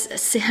finally there's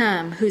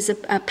Siham, who's a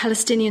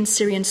Palestinian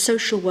Syrian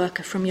social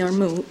worker from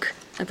Yarmouk,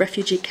 a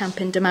refugee camp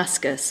in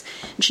Damascus.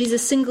 And she's a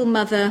single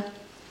mother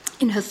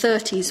in her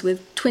 30s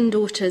with twin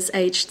daughters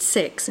aged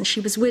 6, and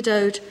she was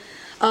widowed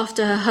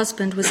after her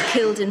husband was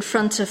killed in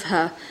front of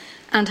her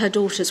and her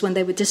daughters when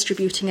they were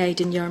distributing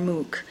aid in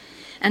Yarmouk.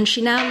 And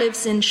she now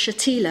lives in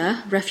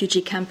Shatila,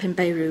 refugee camp in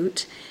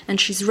Beirut, and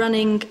she's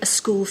running a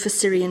school for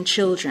Syrian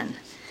children.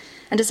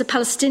 And as a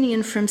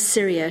Palestinian from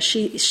Syria,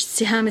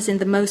 Siham is in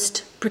the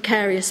most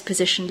precarious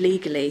position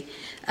legally,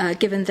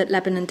 given that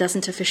Lebanon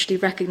doesn't officially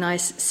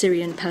recognise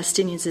Syrian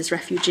Palestinians as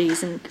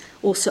refugees, and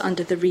also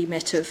under the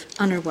remit of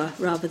UNRWA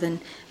rather than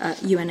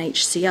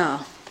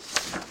UNHCR.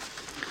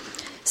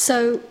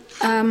 So,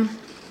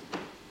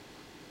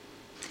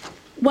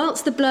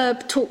 whilst the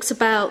blurb talks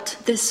about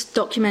this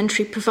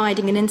documentary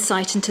providing an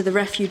insight into the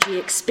refugee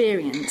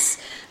experience,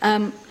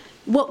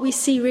 what we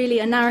see really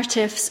are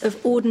narratives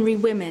of ordinary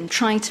women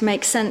trying to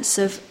make sense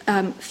of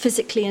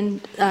physically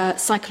and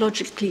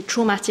psychologically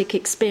traumatic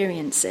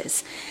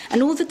experiences.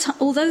 And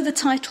although the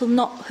title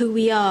Not Who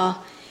We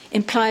Are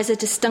implies a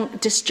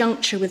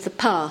disjuncture with the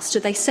past, or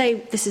they say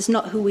this is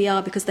not who we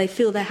are because they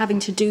feel they're having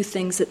to do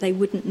things that they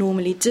wouldn't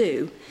normally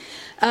do,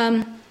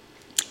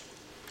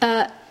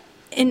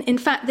 in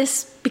fact,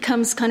 this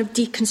becomes kind of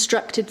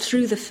deconstructed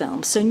through the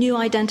film. So new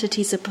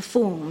identities are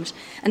performed,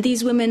 and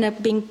these women are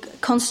being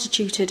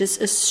constituted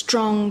as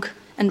strong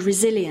and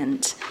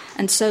resilient,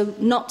 and so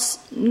not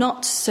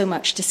so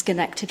much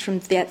disconnected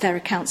from their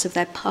accounts of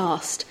their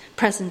past,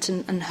 present,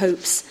 and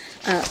hopes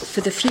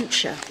for the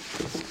future.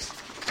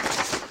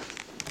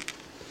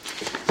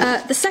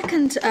 The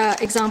second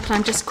example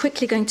I'm just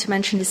quickly going to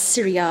mention is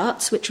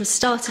Syriarts, which was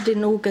started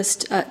in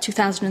August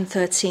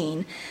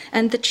 2013.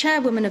 And the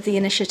chairwoman of the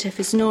initiative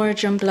is Noura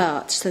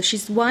Jumblat. So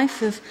she's the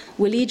wife of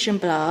Walid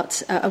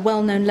Jumblat, a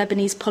well-known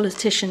Lebanese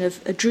politician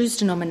of a Druze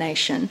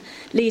denomination,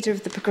 leader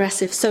of the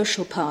Progressive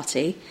Social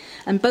Party.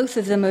 And both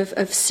of them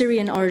of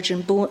Syrian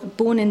origin.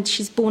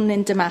 She's born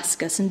in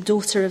Damascus and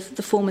daughter of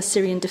the former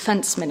Syrian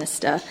defense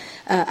minister,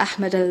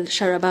 Ahmed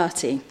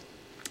al-Sharabati.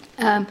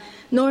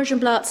 Noura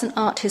Jumblat's an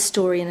art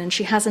historian, and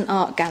she has an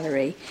art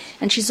gallery.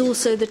 And she's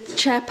also the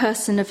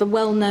chairperson of a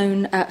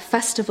well-known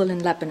festival in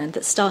Lebanon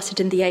that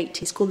started in the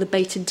 80s called the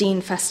Beit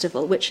ad-Din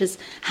Festival, which has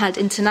had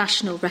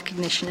international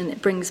recognition, and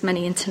it brings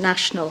many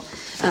international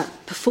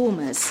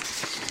performers.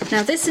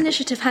 Now, this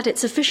initiative had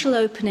its official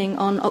opening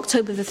on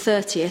October the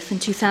 30th in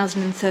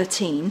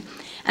 2013,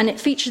 and it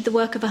featured the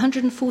work of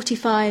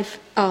 145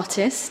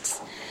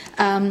 artists,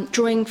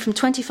 drawing from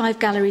 25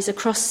 galleries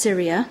across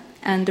Syria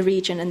and the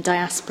region and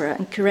diaspora,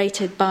 and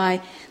curated by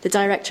the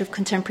director of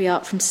contemporary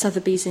art from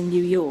Sotheby's in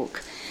New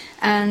York.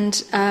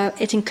 And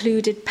it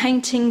included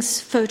paintings,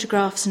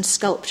 photographs and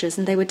sculptures,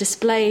 and they were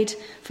displayed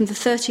from the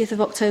 30th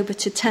of October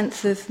to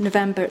 10th of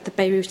November at the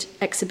Beirut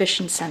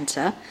Exhibition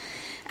Centre.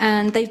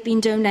 And they've been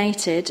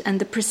donated,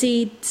 and the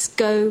proceeds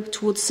go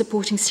towards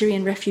supporting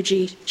Syrian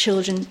refugee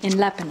children in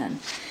Lebanon.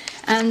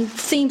 And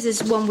themes,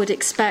 as one would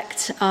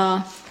expect,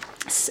 are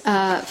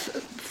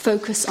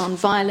focus on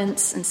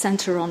violence and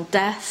centre on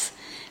death,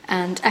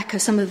 and echo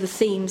some of the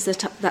themes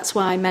that's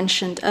why I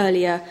mentioned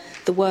earlier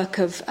the work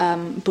of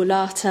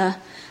Bulata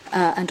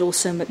and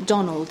also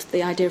MacDonald,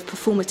 the idea of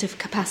performative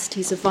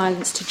capacities of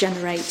violence to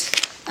generate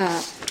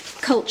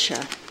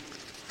culture.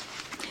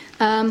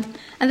 And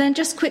then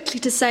just quickly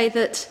to say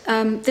that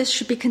this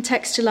should be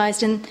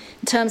contextualised in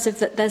terms of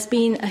that there's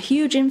been a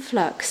huge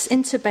influx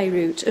into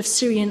Beirut of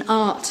Syrian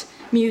art,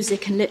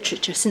 music and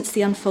literature since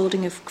the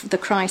unfolding of the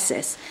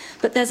crisis.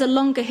 But there's a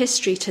longer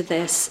history to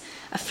this,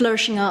 a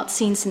flourishing art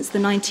scene since the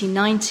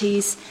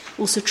 1990s,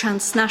 also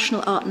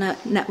transnational art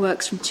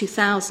networks from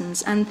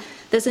 2000s. And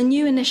there's a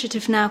new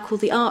initiative now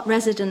called the Art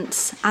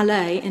Residence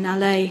Alay in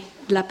Alay,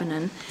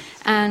 Lebanon.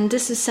 And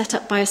this is set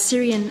up by a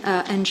Syrian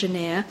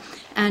engineer,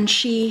 and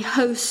she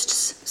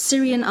hosts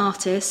Syrian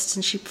artists,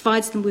 and she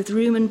provides them with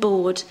room and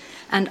board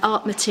and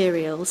art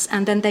materials,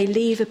 and then they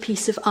leave a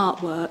piece of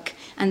artwork,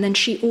 and then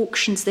she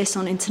auctions this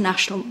on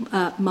international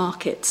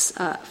markets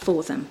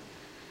for them.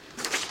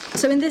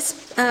 So in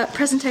this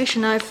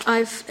presentation,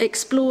 I've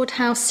explored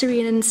how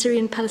Syrian and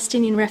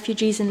Syrian-Palestinian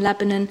refugees in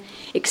Lebanon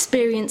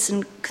experience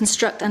and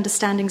construct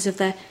understandings of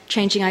their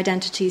changing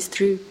identities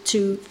through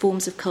two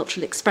forms of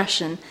cultural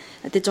expression,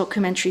 the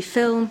documentary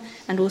film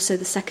and also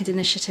the second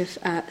initiative,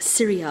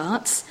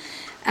 Syriarts.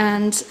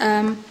 And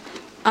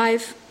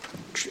I've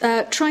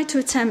tried to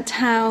attempt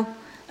how,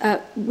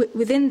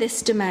 within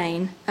this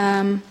domain,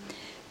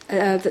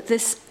 that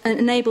this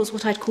enables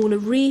what I'd call a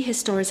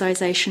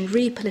rehistorization,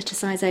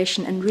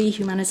 repoliticization and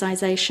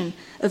rehumanization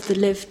of the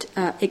lived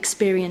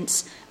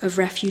experience of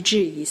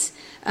refugees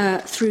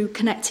through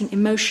connecting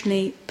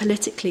emotionally,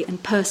 politically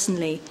and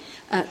personally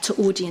to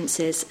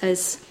audiences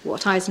as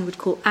what Eisen would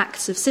call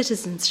acts of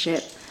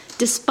citizenship,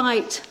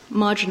 despite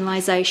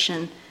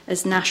marginalization,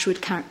 as Nash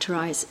would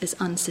characterize as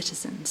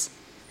uncitizens.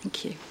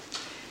 Thank you.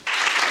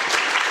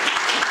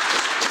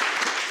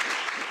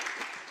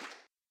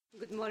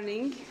 Good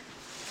morning.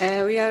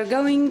 We are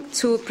going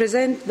to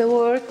present the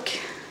work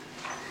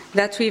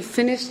that we've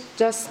finished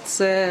just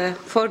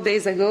 4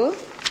 days ago.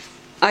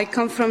 I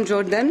come from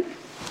Jordan.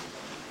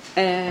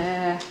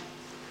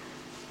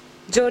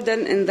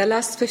 Jordan, in the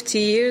last 50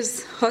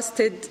 years,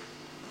 hosted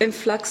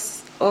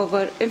influx of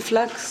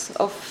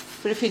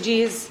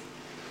refugees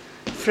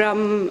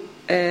from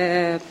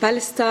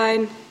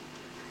Palestine,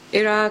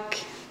 Iraq,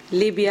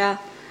 Libya,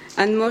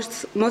 and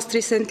most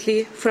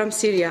recently from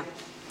Syria.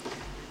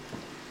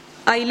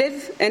 I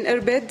live in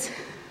Irbid,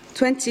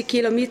 20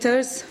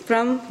 kilometers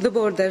from the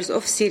borders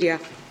of Syria.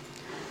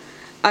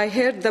 I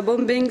heard the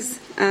bombings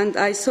and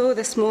I saw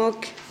the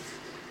smoke.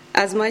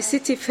 As my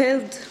city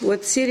filled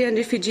with Syrian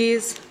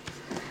refugees,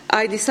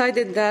 I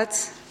decided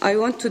that I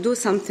want to do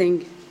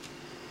something.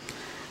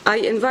 I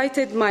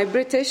invited my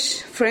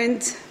British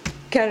friend,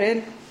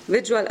 Karen,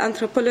 visual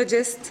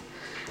anthropologist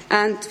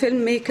and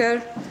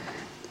filmmaker,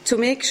 to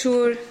make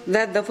sure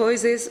that the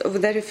voices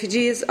of the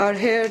refugees are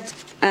heard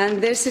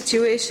and their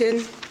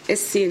situation is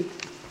seen.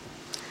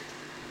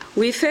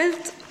 We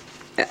felt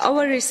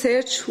our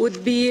research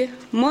would be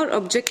more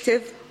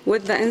objective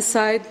with the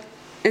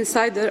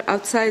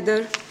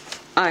insider-outsider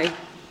eye.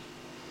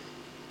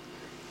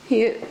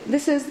 Here,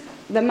 this is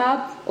the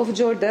map of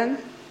Jordan.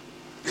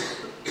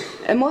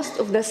 Most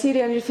of the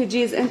Syrian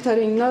refugees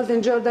entering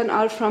northern Jordan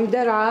are from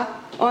Daraa,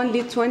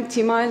 only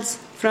 20 miles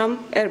from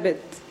Irbid.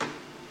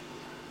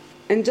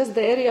 In just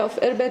the area of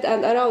Irbid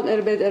and around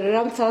Irbid,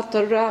 Ramtha,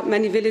 Torra,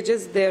 many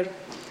villages there.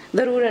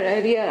 The rural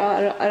area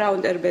are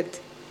around Irbid.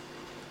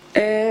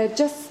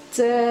 Just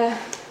to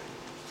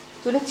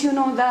let you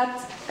know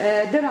that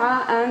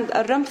Daraa and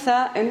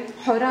Ramtha in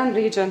Horan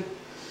region.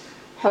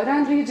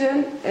 Horan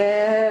region,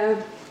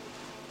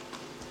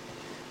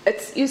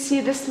 you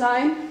see this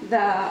line,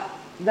 the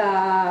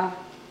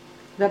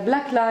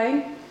black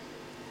line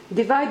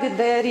divided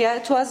the area.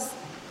 It was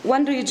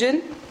one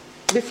region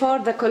before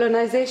the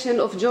colonization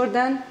of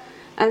Jordan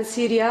and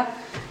Syria,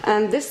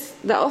 and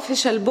the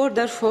official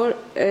border for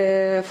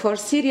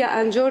Syria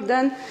and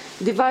Jordan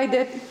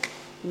divided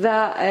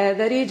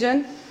the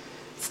region.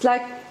 It's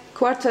like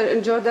quarter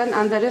in Jordan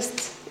and the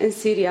rest in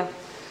Syria.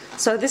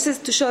 So this is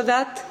to show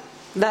that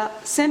the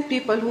same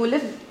people who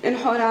live in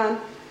Horan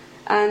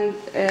and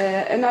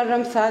in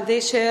Ramtha,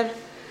 they share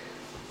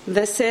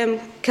the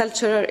same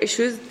cultural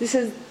issues.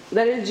 The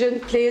religion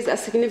plays a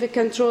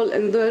significant role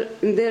in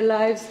their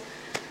lives,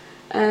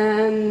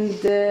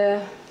 and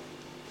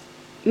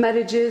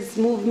marriages,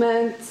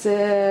 movements,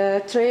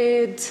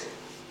 trade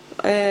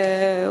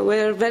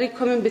were very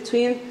common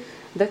between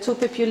the two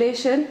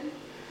populations.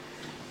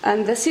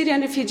 And the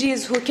Syrian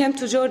refugees who came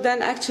to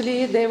Jordan,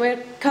 actually, they were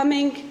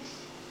coming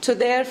to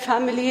their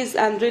families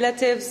and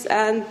relatives,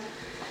 and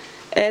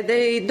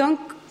they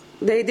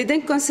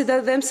didn't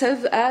consider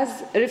themselves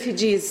as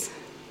refugees.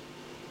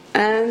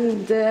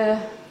 And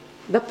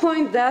the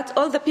point that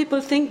all the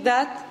people think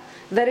that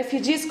the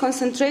refugees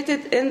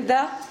concentrated in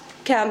the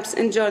camps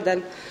in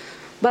Jordan.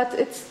 But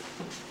it's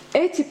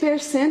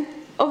 80%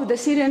 of the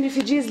Syrian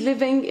refugees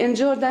living in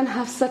Jordan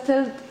have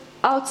settled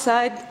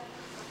outside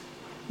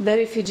the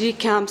refugee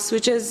camps,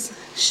 which is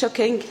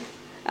shocking.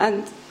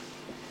 And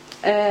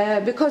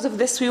because of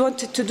this, we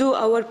wanted to do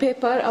our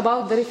paper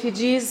about the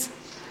refugees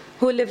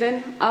who live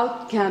in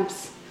out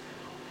camps.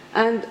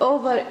 And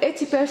over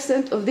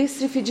 80% of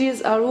these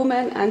refugees are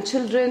women and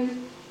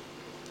children.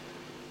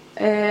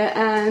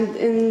 And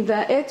in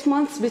the 8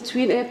 months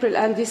between April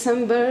and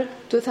December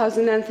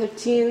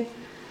 2013,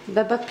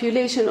 the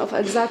population of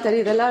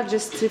Al-Zatari, the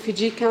largest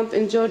refugee camp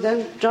in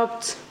Jordan,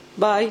 dropped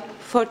by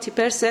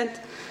 40%.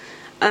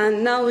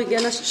 And now we're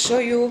going to show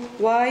you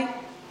why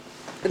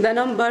the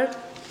number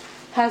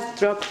has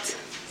dropped.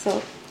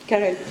 So,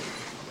 Karen.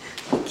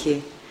 Thank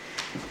you.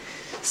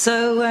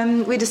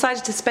 So we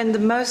decided to spend the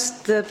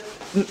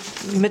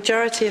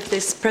majority of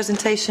this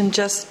presentation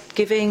just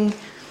giving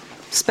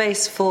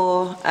space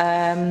for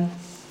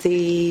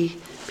the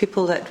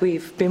people that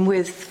we've been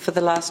with for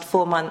the last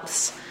 4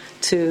 months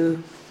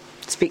to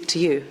speak to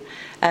you.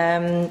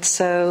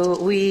 So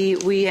we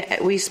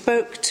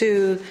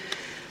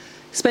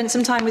spent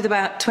some time with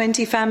about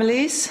 20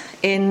 families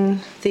in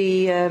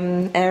the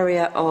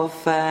area of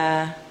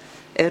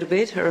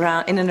Irbid,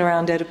 in and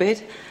around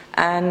Irbid,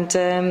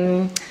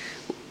 and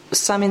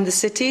some in the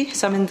city,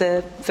 some in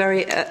the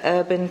very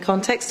urban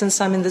context, and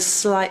some in the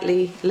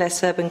slightly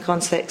less urban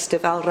context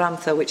of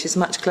Al-Ramtha, which is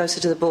much closer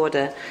to the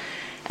border.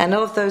 And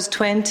of those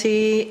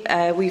 20,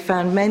 we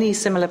found many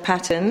similar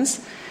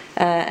patterns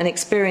and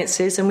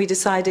experiences, and we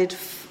decided,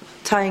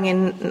 tying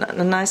in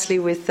nicely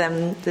with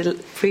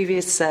the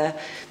previous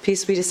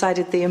piece, we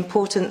decided the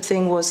important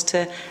thing was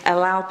to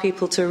allow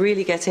people to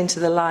really get into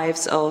the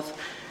lives of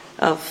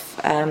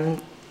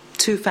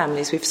two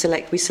families. We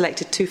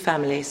selected two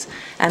families,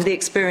 and the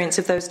experience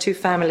of those two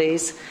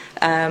families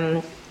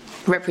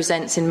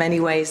represents in many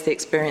ways the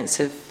experience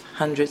of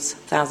hundreds,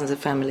 thousands of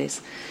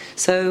families.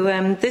 So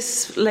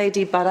this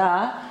lady,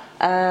 Bara,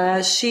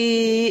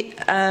 she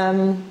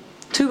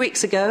 2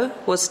 weeks ago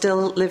was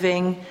still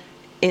living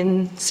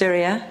in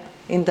Syria,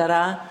 in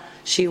Daraa.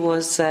 She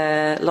was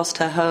lost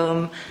her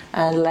home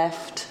and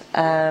left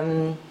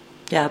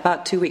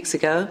about 2 weeks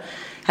ago.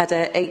 Had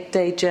an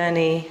 8-day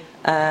journey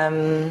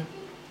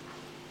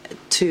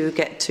to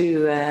get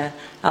to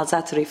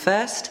Al-Zatari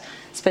first.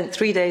 Spent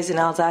 3 days in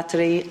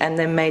Al-Zatari and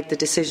then made the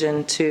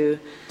decision to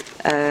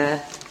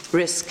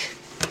risk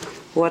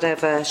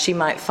whatever she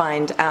might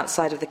find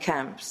outside of the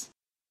camps.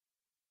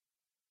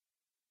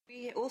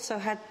 We also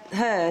had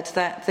heard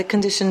that the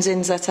conditions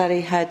in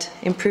Zatari had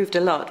improved a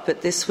lot,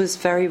 but this was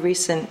very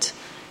recent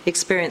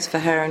experience for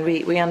her, and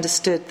we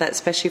understood that,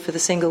 especially for the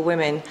single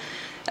women,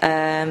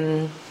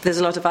 there's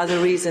a lot of other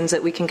reasons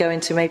that we can go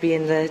into maybe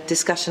in the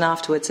discussion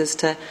afterwards as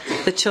to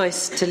the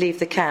choice to leave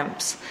the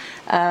camps.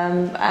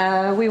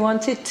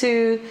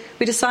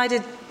 We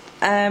decided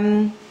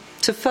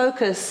to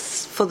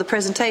focus for the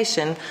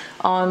presentation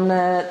on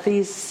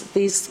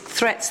these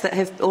threats that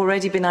have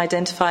already been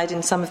identified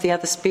in some of the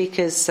other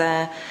speakers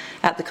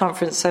at the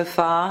conference so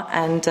far,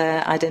 and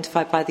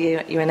identified by the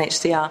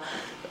UNHCR,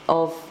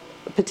 of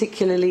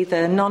particularly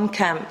the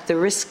non-camp, the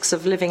risks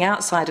of living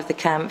outside of the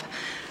camp,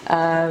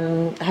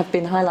 have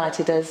been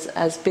highlighted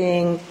as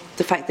being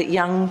the fact that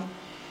young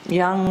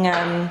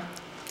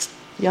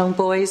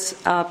boys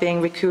are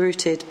being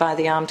recruited by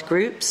the armed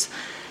groups.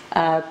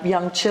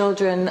 Young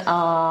children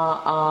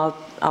are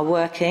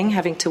working,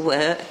 having to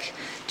work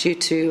due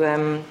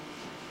to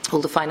all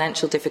the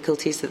financial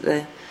difficulties that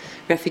the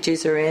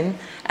refugees are in.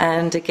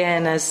 And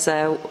again, as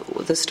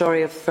the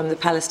story from the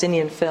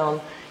Palestinian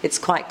film, it's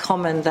quite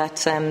common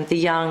that the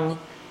young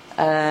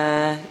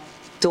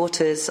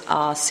daughters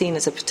are seen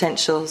as a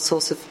potential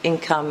source of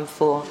income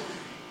for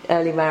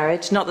early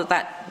marriage. Not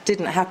that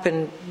didn't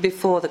happen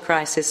before the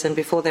crisis and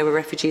before they were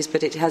refugees,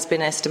 but it has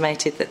been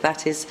estimated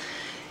that is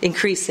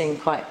increasing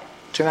quite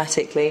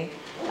dramatically.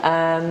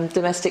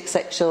 Domestic,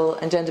 sexual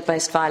and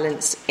gender-based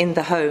violence in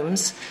the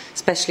homes,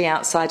 especially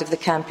outside of the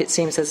camp, it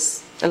seems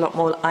there's a lot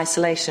more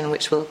isolation,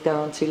 which we'll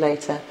go on to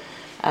later,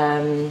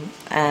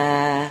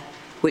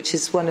 which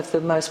is one of the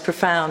most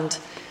profound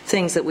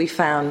things that we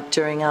found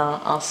during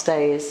our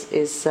stay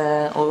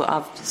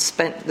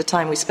the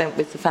time we spent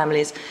with the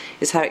families,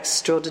 is how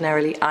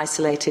extraordinarily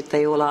isolated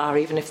they all are.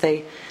 Even if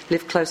they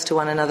live close to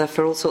one another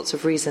for all sorts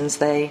of reasons,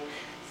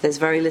 there's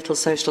very little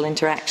social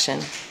interaction.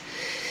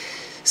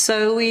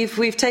 So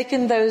we've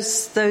taken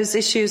those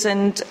issues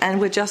and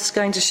we're just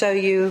going to show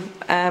you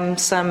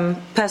some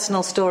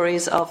personal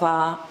stories from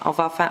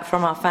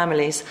our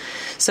families.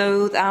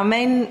 So our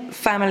main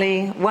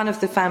family, one of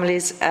the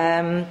families,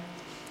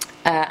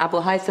 Abu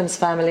Haytham's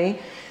family,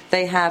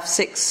 they have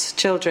 6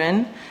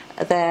 children.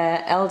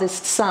 Their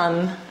eldest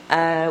son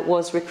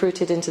was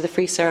recruited into the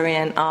Free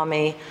Syrian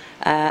Army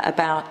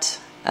about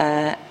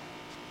 8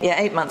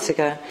 months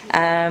ago,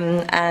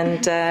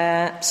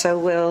 so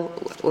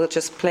we'll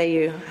just play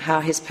you how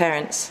his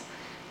parents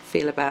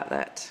feel about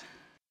that.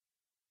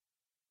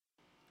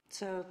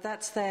 So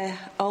that's their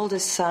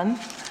oldest son.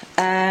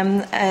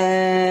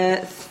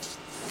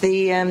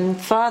 The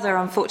father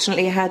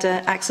unfortunately had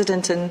an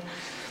accident and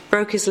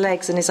broke his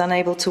legs and is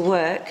unable to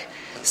work,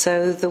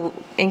 so the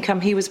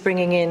income he was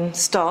bringing in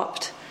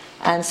stopped,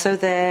 and so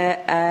their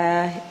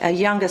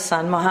younger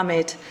son,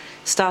 Mohammed,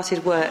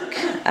 started work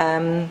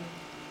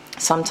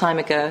some time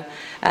ago.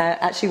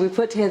 Actually, we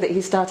put here that he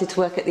started to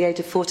work at the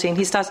age of 14.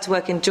 He started to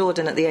work in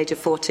Jordan at the age of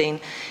 14.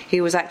 He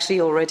was actually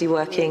already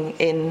working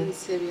in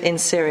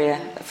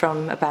Syria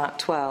from about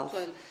 12.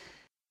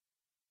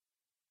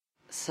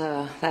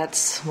 So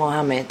that's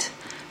Mohammed.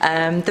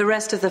 The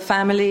rest of the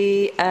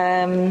family,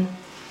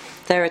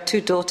 there are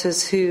 2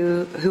 daughters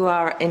who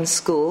are in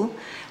school,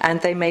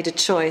 and they made a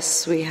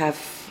choice. We have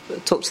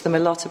talked to them a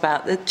lot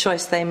about the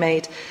choice they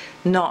made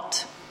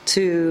not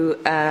to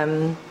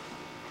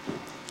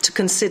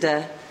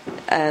consider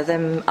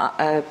them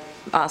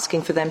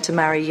asking for them to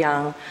marry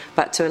young,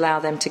 but to allow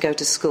them to go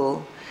to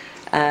school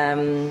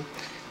and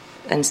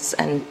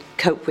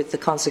cope with the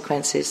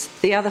consequences.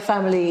 The other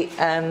family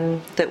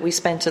that we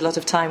spent a lot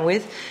of time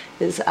with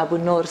is Abu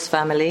Noor's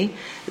family.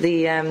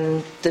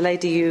 The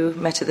lady you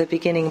met at the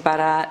beginning,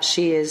 Bara,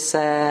 she is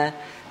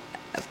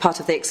part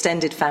of the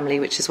extended family,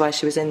 which is why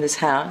she was in this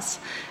house.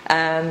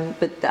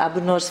 But the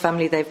Abu Noor's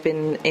family, they've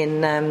been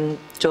in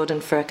Jordan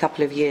for a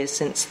couple of years,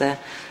 since the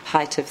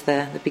height of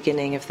the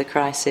beginning of the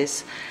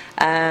crisis.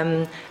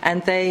 And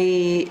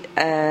they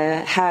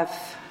have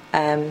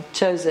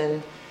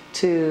chosen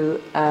to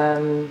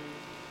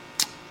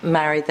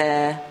marry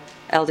their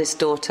eldest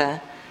daughter.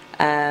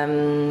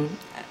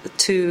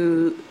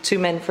 Two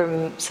men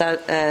from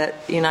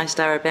United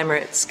Arab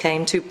Emirates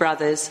came, 2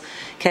 brothers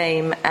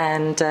came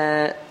and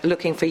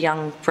looking for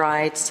young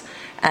brides,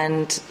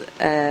 and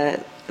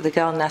the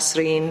girl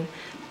Nasreen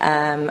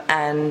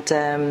and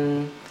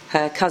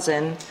her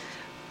cousin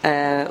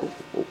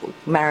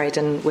married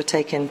and were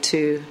taken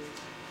to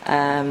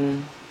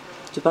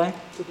Dubai.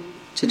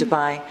 To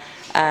Dubai.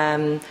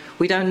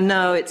 We don't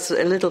know. It's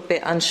a little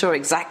bit unsure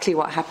exactly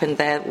what happened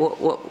there.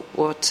 What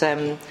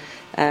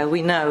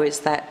we know is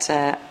that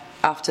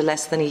after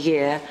less than a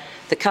year,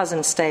 the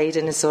cousin stayed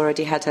and has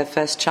already had her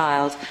first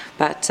child,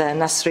 but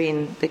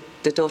Nasreen,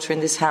 the daughter in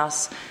this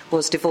house,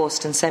 was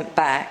divorced and sent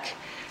back,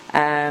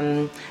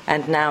 and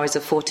now is a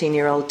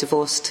 14-year-old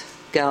divorced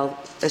girl,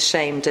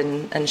 ashamed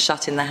and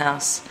shut in the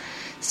house.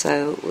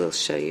 So we'll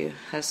show you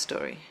her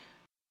story.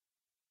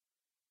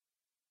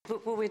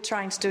 But what we're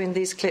trying to do in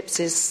these clips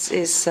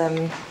is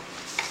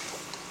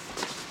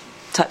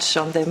touch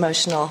on the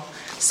emotional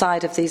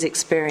side of these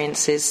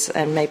experiences,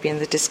 and maybe in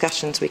the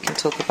discussions we can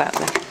talk about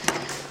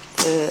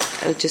the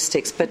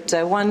logistics. But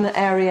one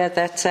area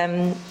that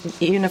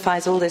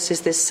unifies all this is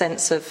this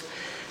sense of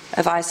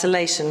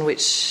isolation,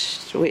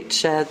 which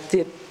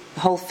the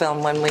whole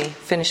film, when we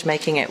finish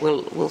making it,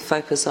 will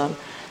focus on.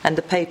 And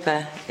the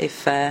paper,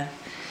 if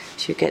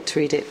you get to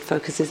read it,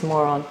 focuses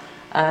more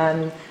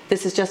on.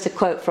 This is just a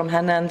quote from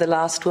Hanan, the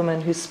last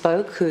woman who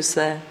spoke, who's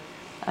the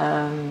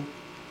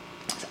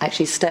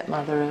actually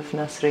stepmother of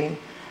Nasreen.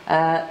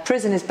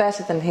 Prison is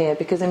better than here,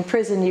 because in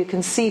prison you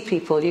can see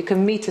people, you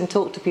can meet and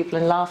talk to people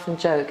and laugh and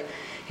joke.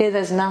 Here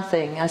there's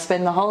nothing. I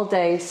spend the whole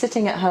day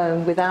sitting at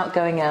home without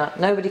going out.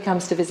 Nobody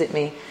comes to visit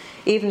me.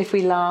 Even if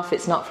we laugh,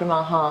 it's not from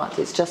our heart.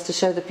 It's just to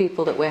show the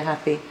people that we're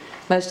happy.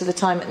 Most of the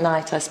time at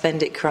night I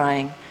spend it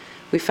crying.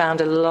 We found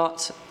a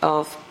lot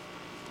of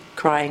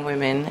crying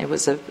women. It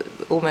was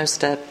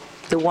almost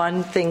the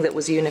one thing that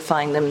was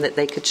unifying them, that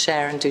they could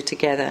share and do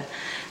together.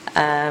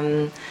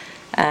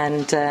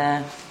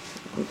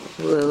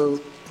 We'll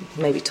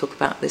maybe talk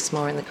about this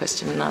more in the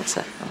question and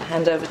answer. I'll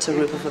hand over to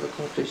Rupa for the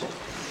conclusion.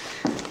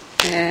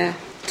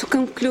 To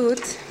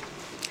conclude,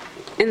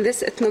 in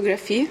this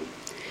ethnography,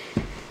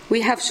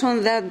 we have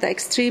shown that the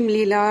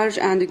extremely large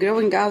and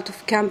growing out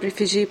of camp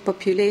refugee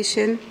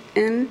population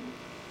in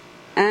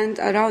and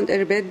around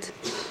Irbid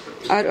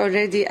are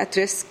already at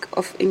risk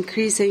of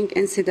increasing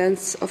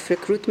incidents of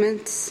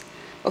recruitments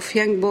of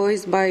young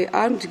boys by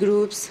armed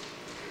groups,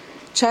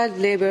 child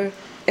labor,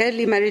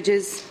 early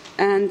marriages,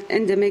 and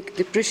endemic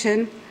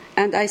depression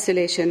and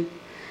isolation.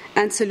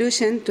 And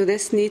solution to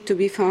this need to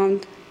be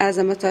found as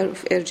a matter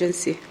of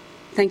urgency.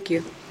 Thank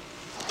you.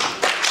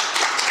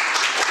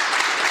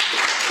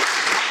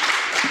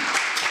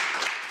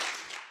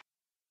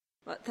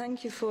 Well,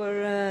 thank you for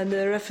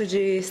the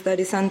Refugee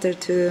Study Center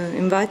to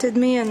invited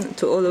me, and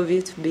to all of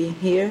you to be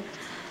here.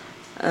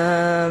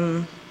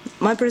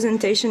 My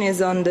presentation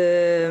is on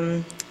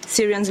the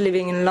Syrians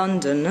living in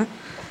London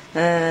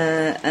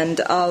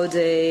and how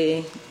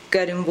they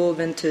got involved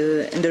in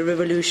the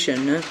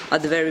revolution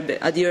at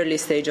the early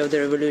stage of the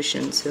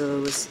revolution. So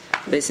it was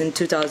based in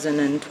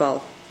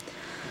 2012.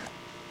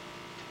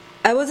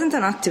 I wasn't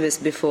an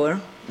activist before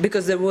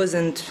because there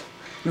wasn't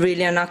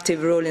really an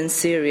active role in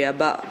Syria,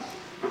 but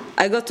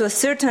I got to a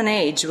certain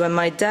age when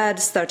my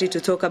dad started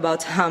to talk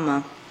about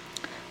Hama.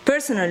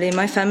 Personally,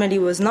 my family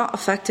was not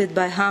affected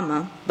by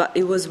Hama, but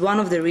it was one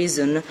of the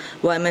reasons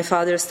why my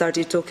father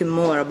started talking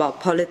more about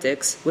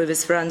politics with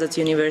his friends at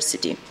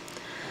university.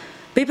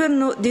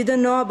 People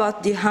didn't know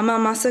about the Hama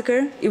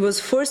massacre. He was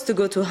forced to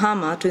go to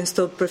Hama to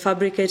install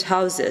prefabricated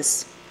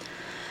houses.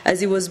 As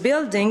he was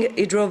building,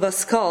 he drove a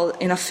skull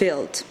in a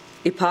field.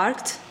 He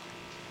parked,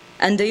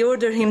 and they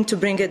ordered him to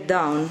bring it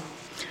down.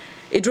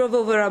 He drove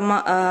over a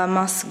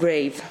mass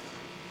grave.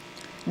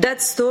 That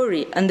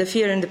story and the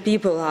fear in the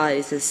people's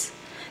eyes,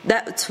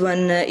 that's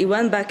when he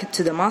went back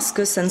to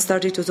Damascus and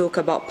started to talk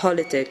about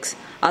politics,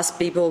 asked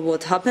people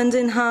what happened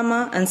in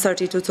Hama, and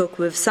started to talk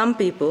with some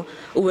people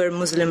who were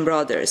Muslim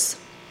brothers.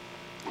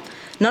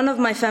 None of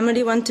my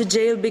family went to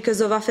jail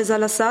because of Hafez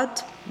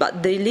al-Assad,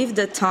 but they lived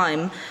a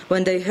time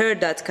when they heard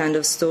that kind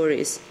of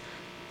stories.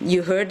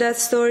 You heard that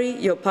story,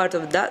 you're part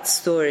of that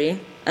story,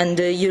 and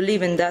you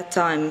live in that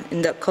time,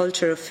 in that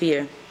culture of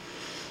fear.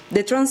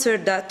 They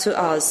transferred that to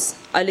us.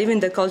 I live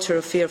in the culture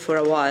of fear for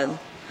a while.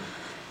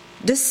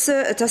 This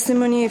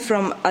testimony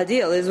from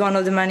Adil is one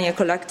of the many I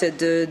collected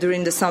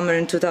during the summer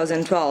in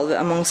 2012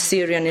 among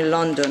Syrians in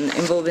London,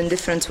 involved in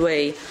different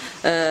ways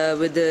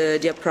with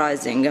the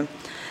uprising.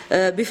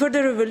 Before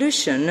the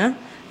revolution,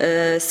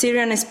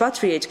 Syrian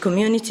expatriate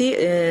community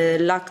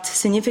lacked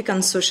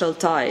significant social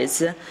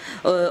ties,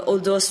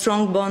 although a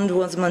strong bond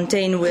was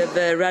maintained with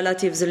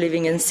relatives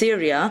living in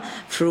Syria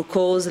through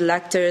calls,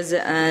 lectures,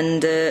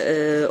 and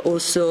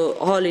also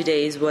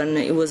holidays when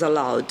it was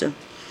allowed.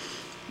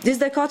 This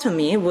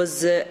dichotomy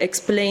was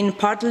explained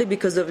partly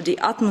because of the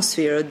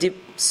atmosphere of deep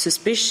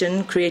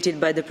suspicion created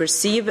by the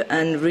perceived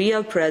and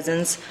real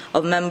presence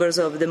of members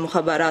of the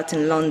Mukhabarat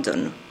in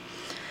London.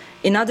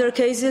 In other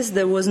cases,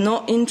 there was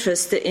no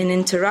interest in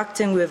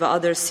interacting with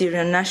other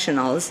Syrian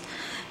nationals,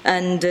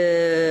 and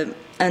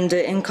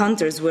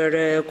encounters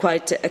were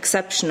quite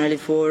exceptional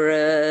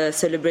for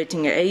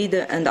celebrating Eid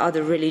and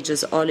other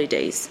religious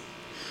holidays.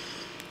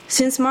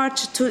 Since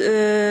March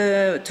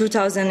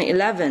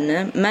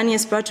 2011, many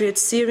expatriate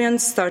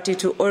Syrians started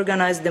to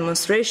organize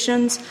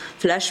demonstrations,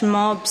 flash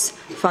mobs,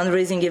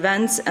 fundraising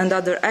events, and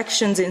other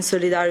actions in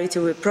solidarity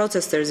with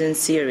protesters in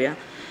Syria,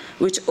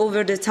 which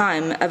over the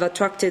time have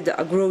attracted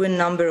a growing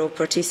number of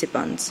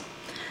participants.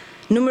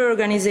 Numerous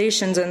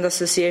organizations and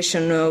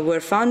associations were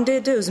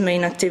founded, whose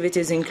main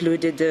activities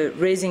included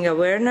raising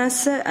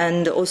awareness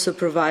and also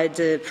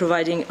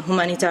providing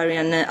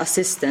humanitarian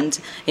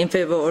assistance in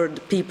favor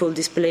of people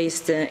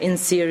displaced in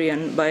Syria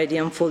by the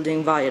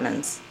unfolding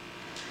violence.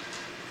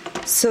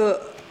 So,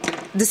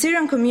 the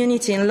Syrian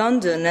community in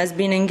London has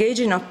been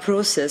engaged in a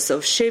process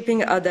of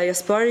shaping a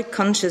diasporic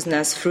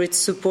consciousness through its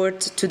support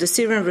to the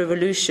Syrian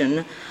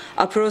revolution,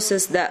 a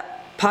process that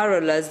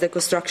parallels the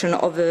construction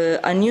of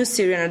a new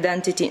Syrian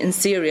identity in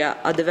Syria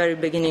at the very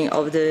beginning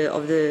of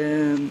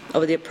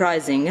the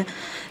uprising,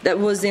 that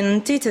was in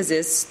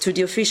antithesis to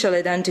the official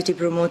identity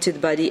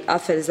promoted by the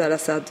Hafez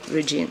al-Assad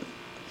regime.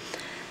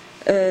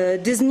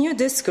 This new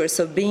discourse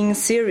of being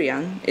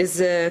Syrian is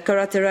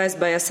characterized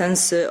by a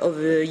sense of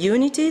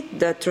unity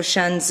that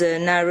transcends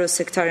narrow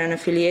sectarian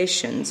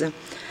affiliations.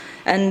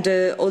 And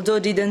although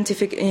the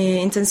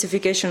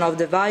intensification of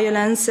the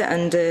violence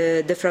and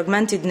the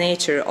fragmented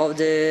nature of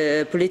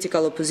the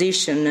political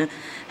opposition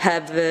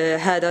have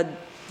had a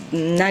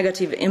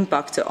negative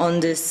impact on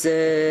this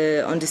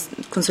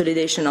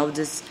consolidation of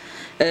this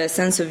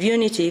sense of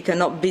unity, it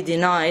cannot be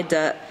denied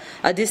that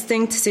a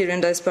distinct Syrian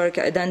diasporic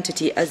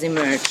identity has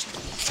emerged.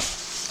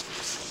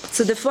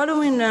 So the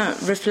following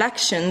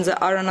reflections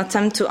are an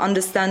attempt to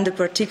understand the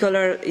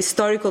particular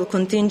historical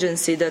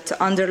contingency that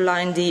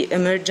underlined the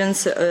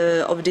emergence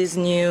of this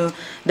new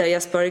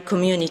diasporic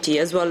community,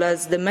 as well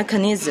as the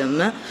mechanism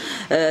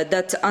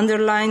that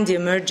underlined the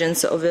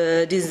emergence of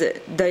this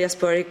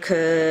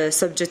diasporic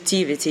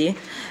subjectivity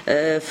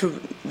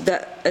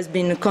that has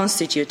been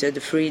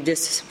constituted through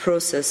this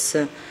process.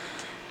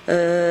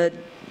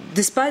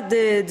 Despite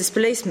the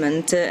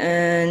displacement,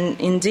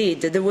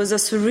 indeed, there was a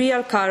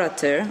surreal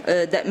character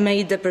that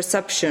made the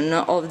perception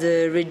of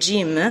the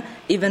regime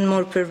even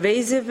more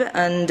pervasive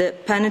and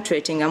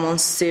penetrating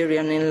amongst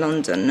Syrians in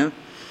London.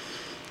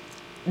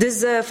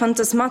 This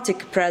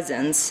phantasmatic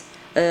presence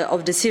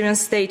of the Syrian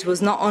state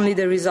was not only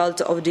the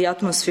result of the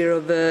atmosphere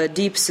of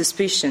deep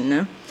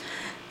suspicion.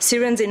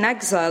 Syrians in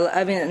exile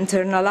have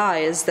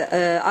internalized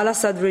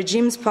al-Assad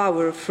regime's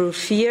power through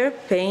fear,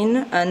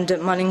 pain, and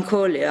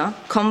melancholia,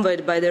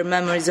 conveyed by their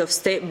memories of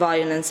state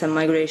violence and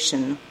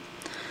migration.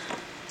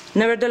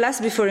 Nevertheless,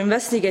 before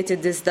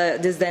investigating these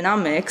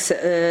dynamics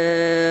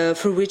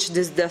through which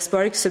this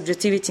diasporic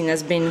subjectivity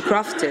has been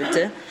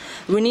crafted,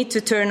 we need to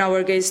turn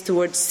our gaze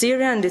towards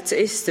Syria and its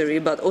history,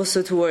 but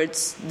also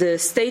towards the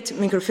state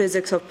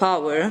microphysics of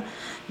power,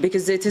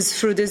 because it is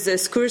through these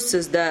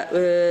excursus that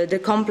the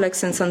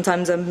complex and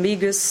sometimes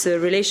ambiguous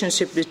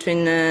relationship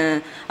between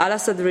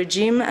al-Assad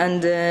regime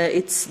and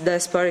its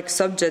diasporic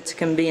subject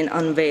can be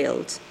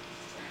unveiled.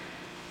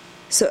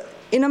 So,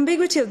 in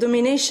Ambiguity of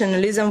Domination,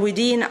 Lisan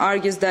Widin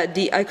argues that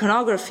the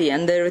iconography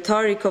and the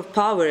rhetoric of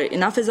power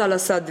in Hafez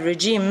al-Assad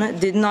regime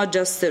did not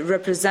just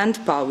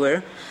represent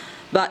power,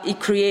 but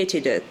it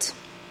created it.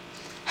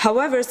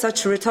 However,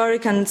 such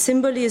rhetoric and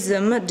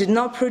symbolism did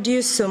not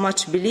produce so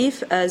much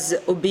belief as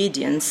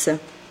obedience.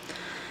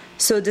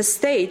 So the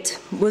state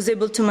was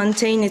able to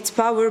maintain its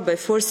power by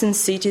forcing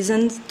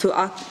citizens to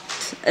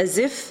act as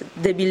if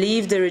they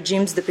believed the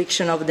regime's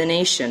depiction of the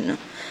nation,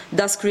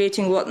 thus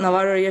creating what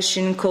Navarro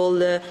Yashin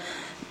called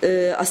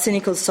a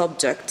cynical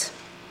subject.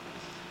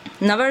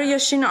 Navarro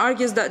Yashin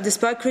argues that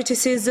despite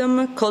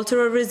criticism,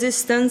 cultural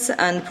resistance,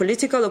 and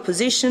political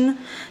opposition,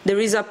 there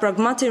is a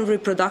pragmatic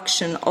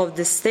reproduction of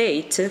the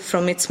state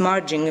from its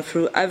margin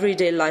through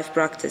everyday life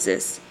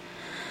practices.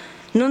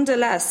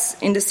 Nonetheless,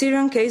 in the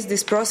Syrian case,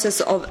 this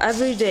process of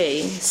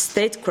everyday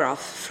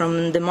statecraft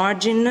from the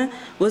margin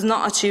was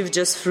not achieved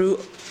just through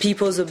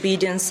people's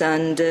obedience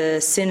and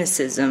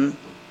cynicism.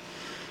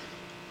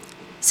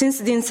 Since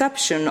the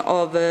inception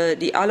of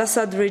the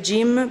al-Assad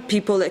regime,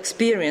 people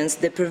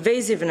experienced the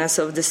pervasiveness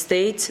of the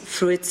state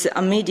through its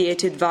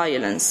unmediated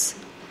violence.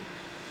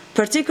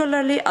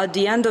 Particularly at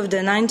the end of the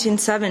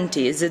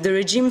 1970s, the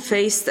regime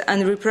faced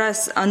and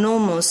repressed an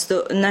almost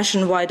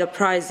nationwide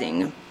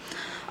uprising.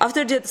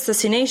 After the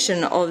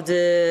assassination of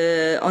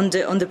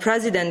the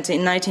president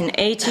in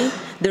 1980,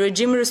 the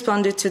regime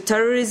responded to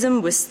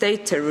terrorism with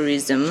state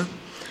terrorism.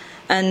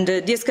 And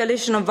the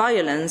escalation of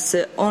violence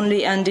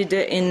only ended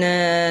in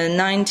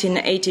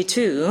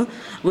 1982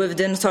 with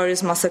the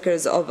notorious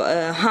massacres of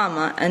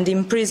Hama and the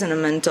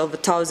imprisonment of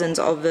thousands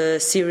of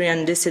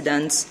Syrian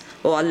dissidents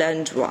or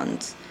alleged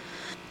ones.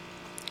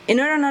 In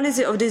her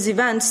analysis of these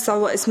events,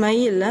 Sawa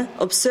Ismail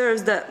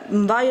observes that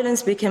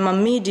violence became a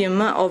medium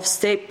of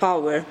state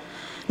power.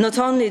 Not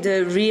only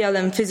the real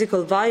and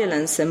physical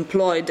violence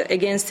employed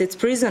against its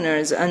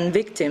prisoners and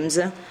victims,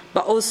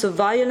 but also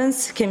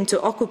violence came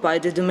to occupy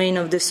the domain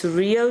of the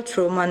surreal,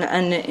 trauma,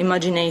 and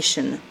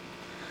imagination.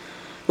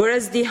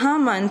 Whereas the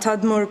Hama and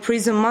Tadmor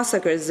prison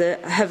massacres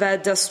have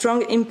had a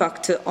strong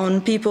impact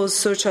on people's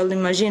social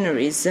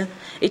imaginaries,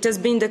 it has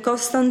been the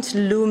constant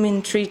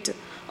looming threat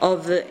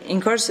of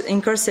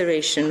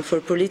incarceration for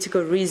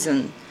political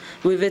reasons,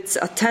 with its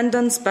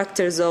attendant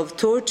specters of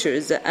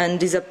tortures and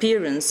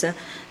disappearance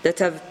that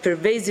have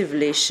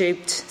pervasively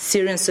shaped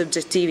Syrian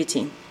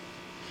subjectivity.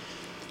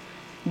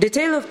 The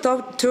tale of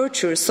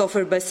torture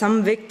suffered by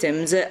some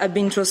victims have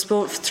been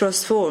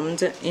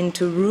transformed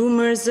into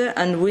rumors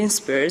and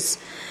whispers,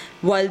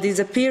 while these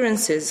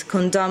appearances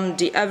condemn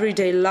the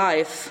everyday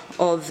life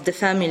of the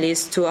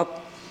families to a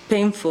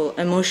painful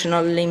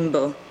emotional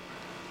limbo.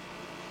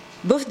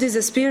 Both these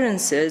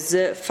experiences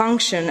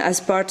function as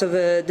part of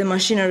the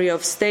machinery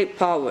of state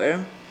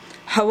power.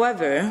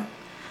 However,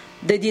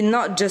 they did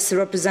not just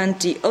represent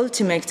the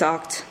ultimate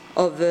act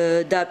of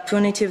that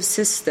punitive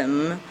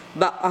system,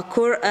 but a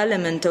core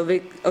element of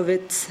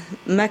its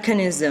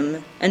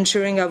mechanism,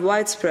 ensuring a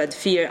widespread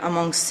fear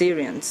among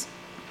Syrians.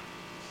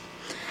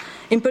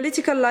 In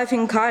Political Life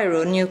in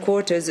Cairo, New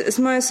Quarters,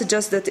 Ismail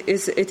suggests that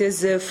it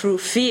is through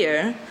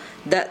fear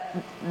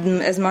that,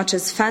 as much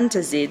as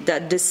fantasy,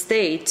 that the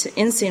state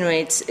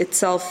insinuates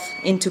itself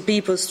into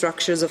people's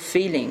structures of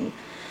feeling.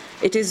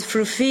 It is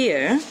through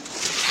fear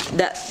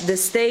that the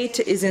state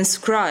is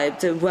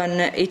inscribed when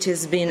it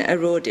has been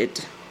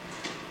eroded.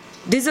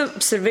 This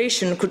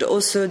observation could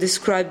also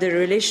describe the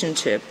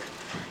relationship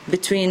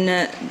between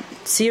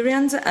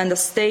Syrians and a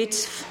state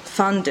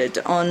founded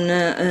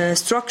on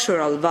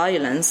structural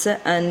violence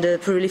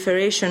and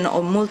proliferation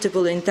of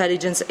multiple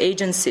intelligence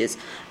agencies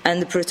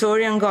and the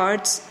Praetorian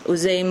Guards,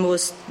 whose aim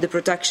was the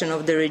protection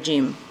of the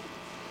regime.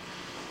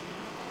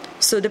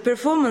 So the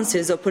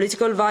performances of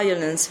political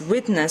violence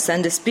witnessed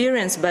and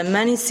experienced by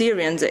many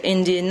Syrians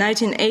in the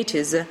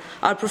 1980s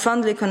are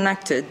profoundly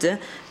connected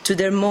to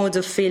their modes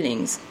of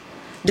feelings.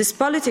 This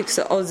politics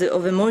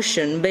of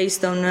emotion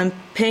based on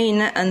pain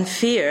and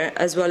fear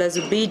as well as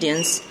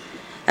obedience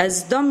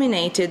has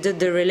dominated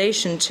the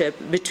relationship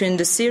between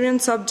the Syrian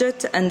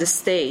subject and the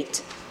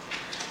state.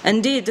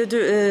 Indeed,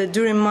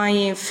 during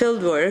my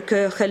fieldwork,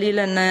 Khalil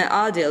and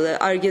Adil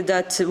argued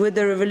that with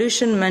the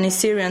revolution many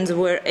Syrians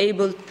were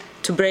able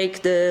to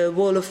break the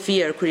wall of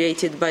fear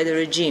created by the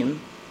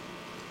regime.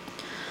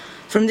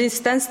 From these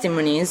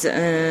testimonies,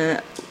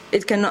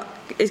 it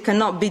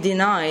cannot be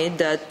denied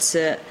that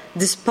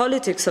this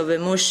politics of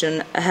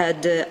emotion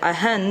had a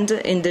hand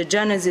in the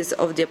genesis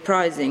of the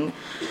uprising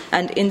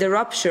and in the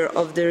rupture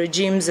of the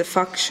regime's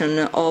faction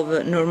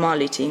of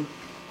normality.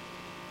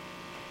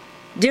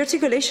 The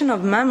articulation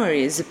of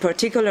memories,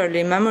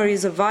 particularly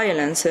memories of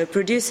violence,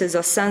 produces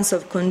a sense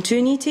of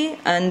continuity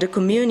and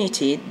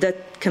community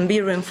that can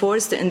be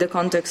reinforced in the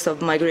context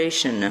of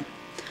migration.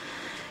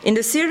 In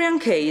the Syrian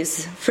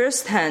case,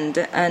 first-hand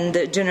and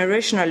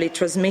generationally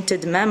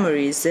transmitted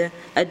memories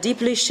had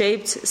deeply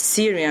shaped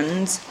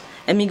Syrians'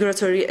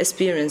 emigratory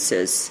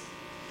experiences.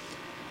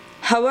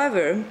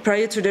 However,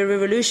 prior to the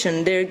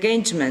revolution, their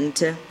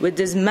engagement with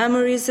these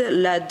memories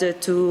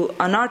led to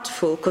an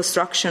artful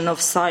construction of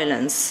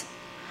silence.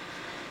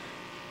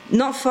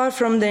 Not far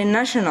from the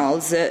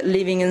nationals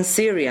living in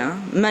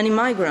Syria, many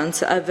migrants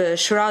have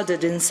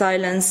shrouded in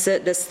silence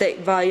the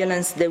state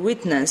violence they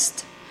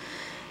witnessed.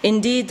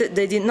 Indeed,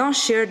 they did not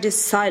share these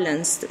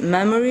silenced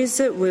memories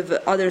with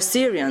other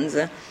Syrians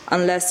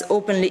unless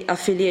openly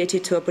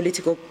affiliated to a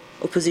political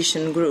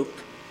opposition group.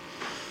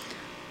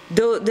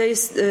 Though they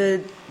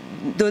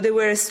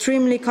were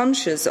extremely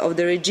conscious of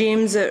the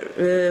regime's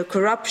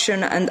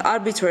corruption and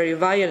arbitrary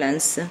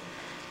violence,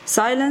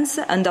 silence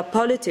and the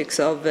politics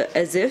of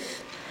as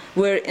if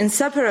were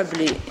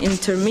inseparably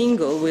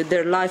intermingled with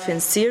their life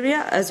in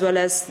Syria as well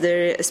as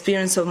their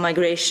experience of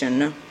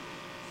migration.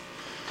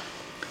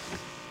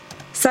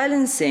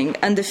 Silencing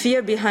and the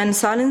fear behind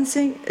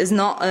silencing is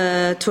not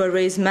to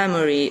erase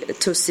memory,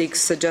 Taussig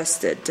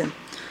suggested.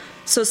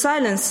 So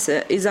silence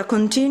is a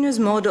continuous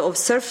mode of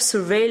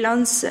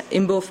self-surveillance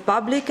in both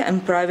public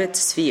and private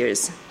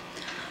spheres,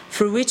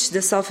 through which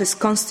the self is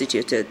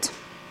constituted.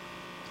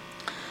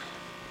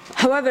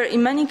 However,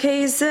 in many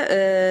cases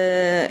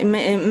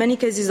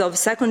of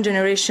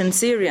second-generation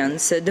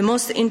Syrians, the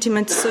most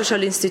intimate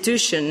social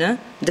institution,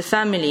 the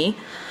family,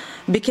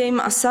 became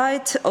a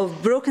site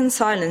of broken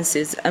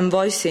silences and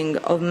voicing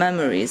of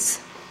memories.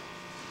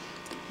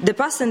 The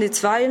past and its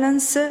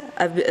violence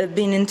have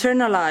been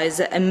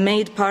internalized and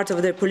made part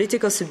of their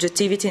political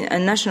subjectivity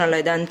and national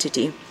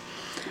identity.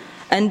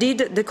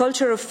 Indeed, the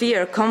culture of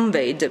fear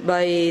conveyed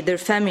by their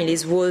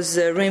families was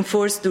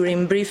reinforced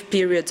during brief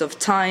periods of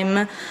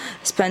time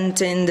spent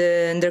in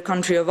their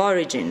country of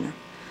origin.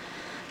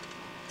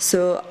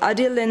 So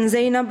Adil and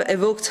Zainab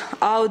evoked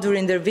how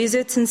during their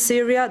visits in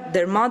Syria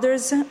their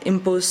mothers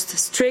imposed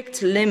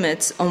strict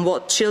limits on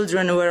what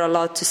children were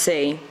allowed to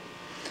say.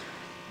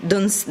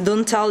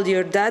 Don't tell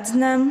your dad's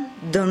name,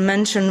 don't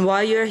mention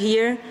why you're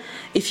here.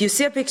 If you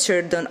see a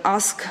picture, don't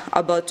ask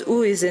about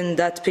who is in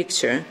that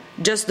picture.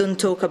 Just don't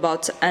talk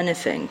about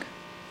anything.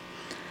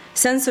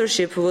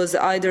 Censorship was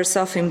either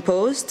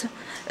self-imposed,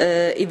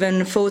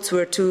 even thoughts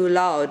were too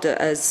loud,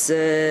 as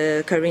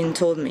Karine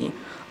told me,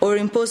 or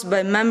imposed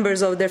by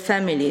members of their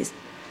families.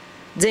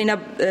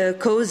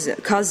 Zainab's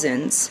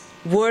cousins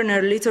warned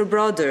her little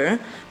brother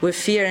with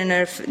fear in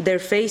their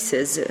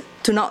faces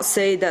to not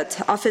say that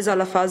Hafiz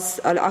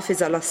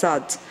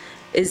al-Assad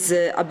is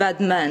a bad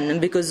man,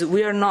 because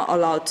we are not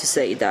allowed to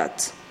say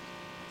that.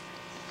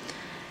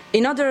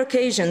 In other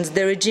occasions,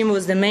 the regime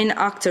was the main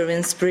actor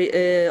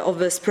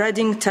of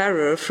spreading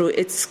terror through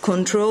its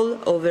control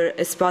over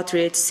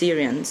expatriate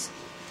Syrians.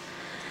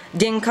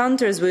 The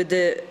encounters with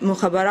the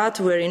Mukhabarat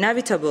were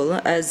inevitable,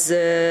 as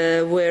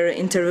were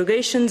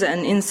interrogations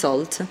and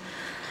insult,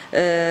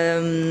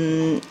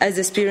 as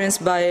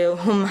experienced by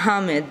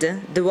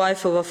Hamid, the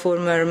wife of a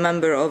former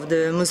member of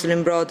the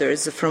Muslim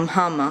Brothers from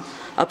Hama,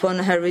 upon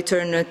her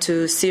return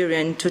to Syria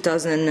in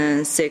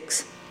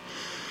 2006.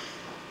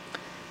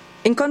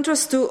 In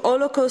contrast to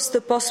Holocaust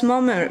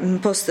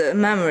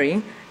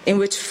post-memory, in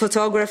which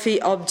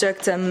photography,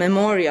 objects and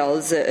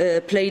memorials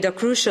played a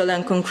crucial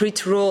and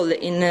concrete role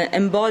in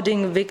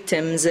embodying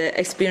victims'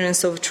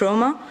 experience of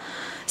trauma,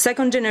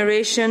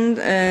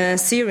 second-generation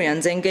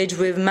Syrians engage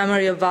with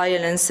memory of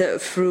violence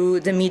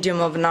through the medium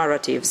of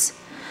narratives.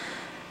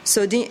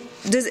 So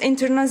this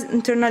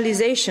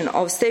internalization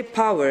of state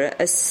power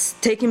is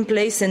taking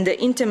place in the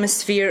intimate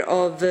sphere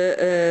of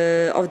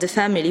the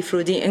family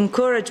through the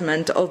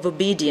encouragement of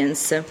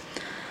obedience.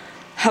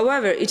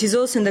 However, it is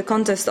also in the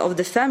context of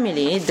the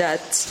family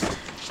that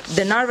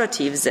the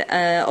narratives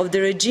of the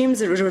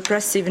regime's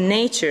repressive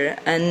nature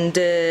and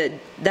the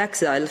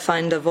exile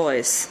find a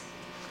voice.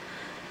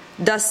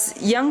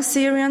 Thus, young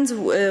Syrians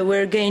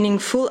were gaining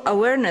full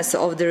awareness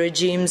of the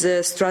regime's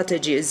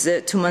strategies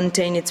to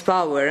maintain its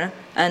power,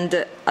 and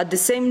at the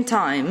same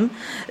time,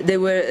 they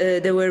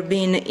were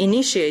being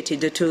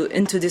initiated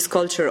into this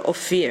culture of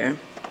fear.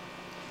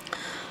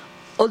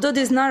 Although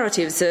these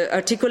narratives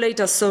articulate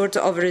a sort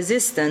of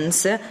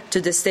resistance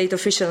to the state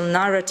official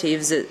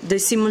narratives, they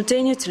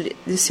simultaneously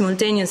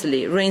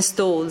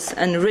reinstalls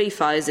and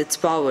reifies its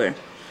power.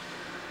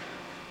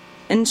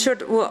 In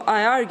short, what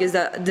I argue is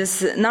that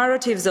these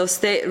narratives of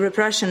state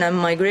repression and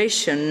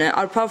migration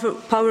are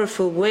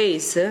powerful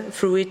ways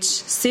through which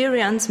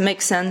Syrians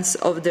make sense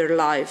of their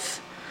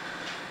life.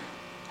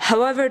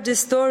 However, these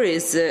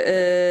stories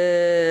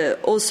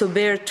also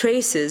bear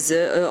traces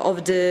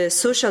of the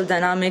social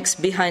dynamics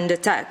behind the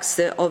text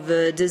of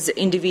these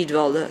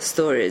individual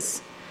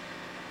stories.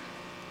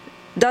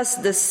 Thus,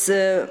 this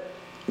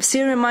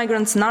Syrian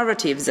migrants'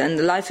 narratives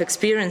and life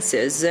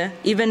experiences,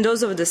 even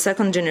those of the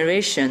second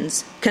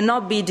generations,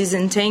 cannot be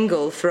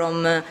disentangled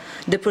from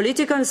the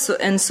political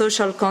and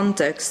social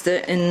context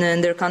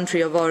in their country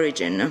of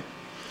origin.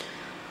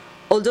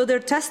 Although their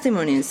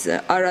testimonies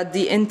are at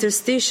the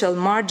interstitial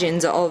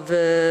margins of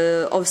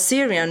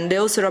Syrian, they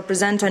also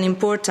represent an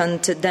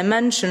important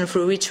dimension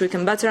through which we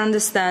can better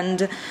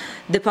understand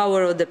the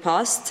power of the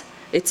past,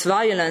 its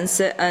violence,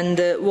 and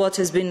what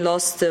has been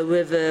lost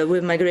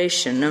with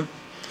migration.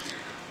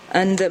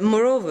 And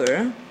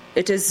moreover,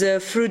 it is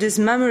through these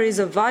memories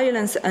of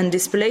violence and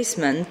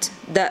displacement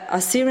that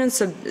a Syrian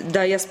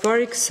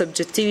diasporic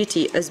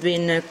subjectivity has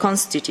been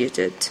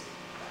constituted.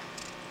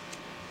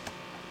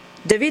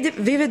 The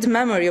vivid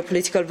memory of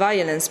political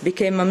violence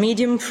became a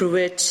medium through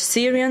which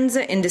Syrians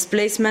in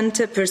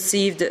displacement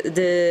perceived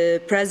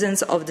the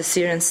presence of the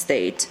Syrian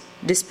state,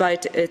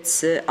 despite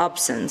its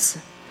absence.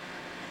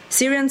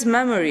 Syrians'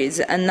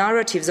 memories and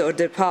narratives of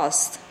their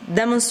past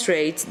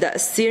demonstrate that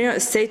Syrian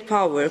state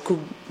power could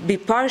be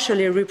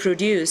partially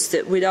reproduced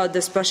without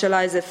the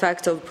specialized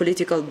effect of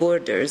political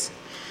borders.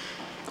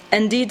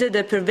 Indeed,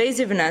 the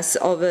pervasiveness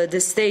of the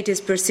state is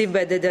perceived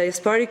by the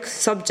diasporic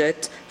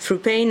subject through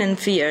pain and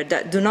fear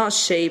that do not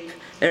shape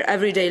their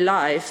everyday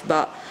life,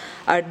 but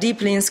are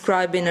deeply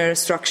inscribed in their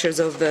structures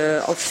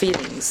of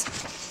feelings.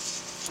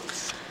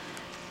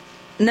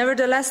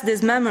 Nevertheless,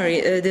 these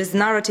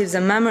narratives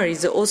and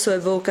memories also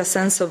evoke a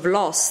sense of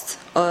loss,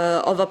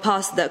 of a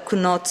past that could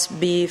not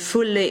be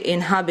fully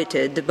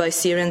inhabited by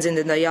Syrians in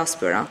the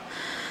diaspora.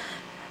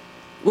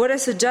 What I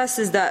suggest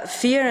is that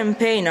fear and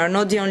pain are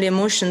not the only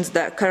emotions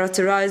that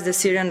characterize the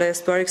Syrian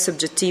diasporic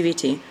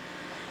subjectivity.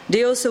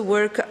 They also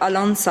work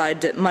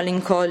alongside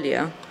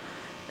melancholia,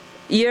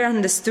 here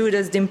understood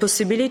as the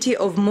impossibility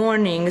of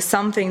mourning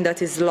something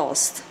that is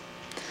lost.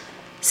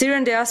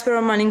 Syrian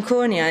diaspora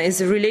melancholia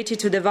is related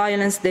to the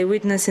violence they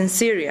witnessed in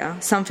Syria,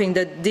 something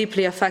that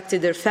deeply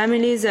affected their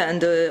families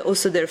and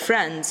also their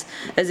friends,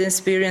 as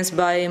experienced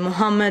by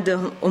Mohammed,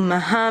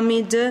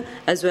 Hamid,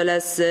 as well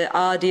as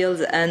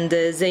Adil and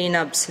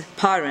Zainab's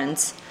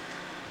parents.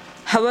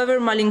 However,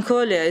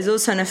 melancholia is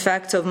also an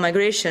effect of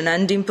migration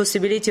and the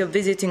impossibility of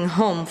visiting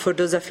home for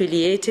those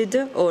affiliated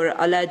or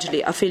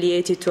allegedly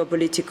affiliated to a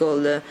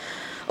political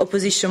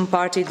opposition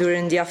party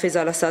during the Hafez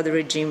al-Assad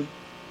regime.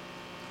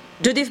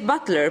 Judith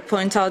Butler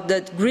points out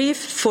that grief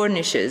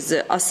furnishes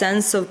a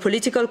sense of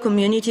political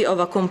community of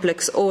a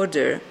complex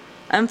order,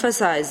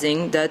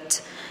 emphasizing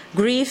that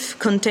grief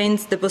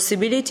contains the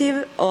possibility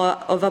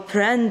of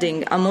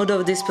apprehending a mode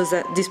of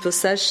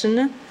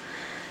dispossession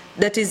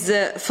that is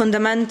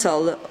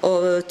fundamental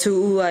to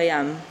who I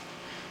am.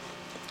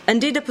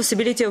 Indeed, the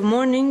possibility of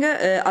mourning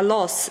a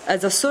loss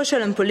as a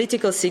social and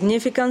political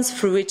significance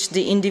through which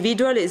the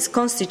individual is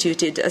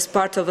constituted as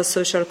part of a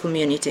social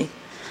community.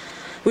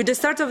 With the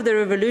start of the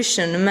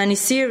revolution, many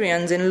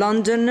Syrians in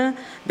London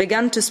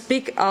began to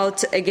speak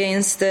out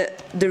against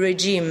the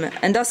regime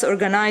and thus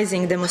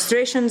organizing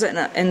demonstrations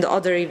and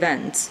other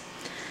events.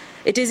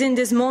 It is in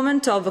this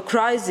moment of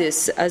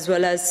crisis as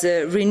well as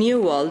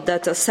renewal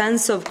that a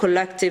sense of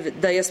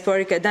collective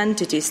diasporic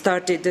identity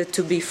started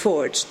to be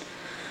forged.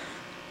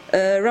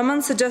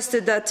 Rahman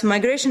suggested that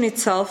migration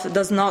itself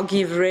does not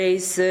give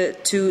rise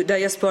to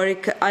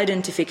diasporic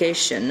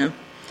identification.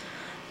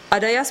 A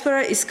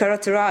diaspora is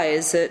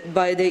characterized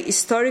by the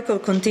historical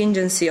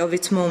contingency of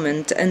its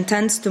moment and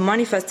tends to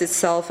manifest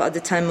itself at the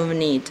time of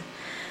need.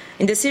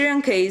 In the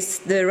Syrian case,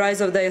 the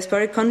rise of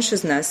diasporic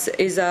consciousnness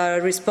is a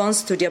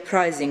response to the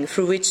uprising,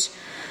 through which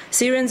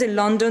Syrians in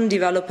London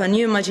develop a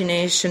new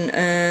imagination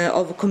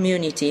of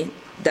community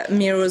that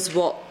mirrors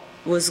what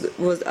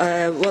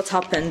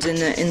happened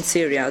in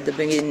Syria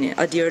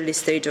at the early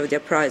stage of the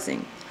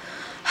uprising.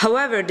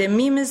 However, the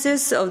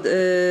mimesis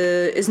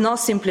is not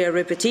simply a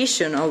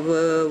repetition of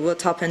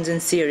what happened in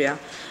Syria,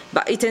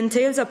 but it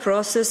entails a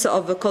process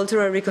of a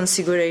cultural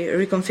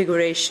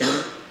reconfiguration.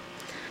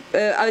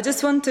 I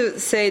just want to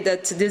say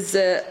that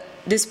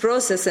this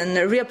process and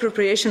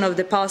reappropriation of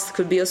the past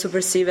could be also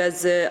perceived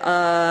as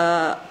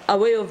a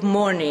way of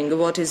mourning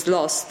what is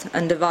lost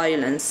and the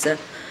violence.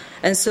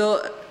 And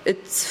so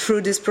it's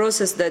through this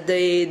process that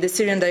the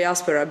Syrian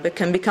diaspora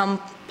can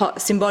become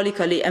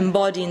symbolically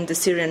embodying the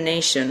Syrian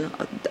nation,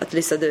 at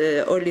least at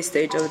the early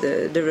stage of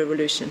the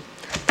revolution.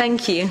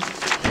 Thank you.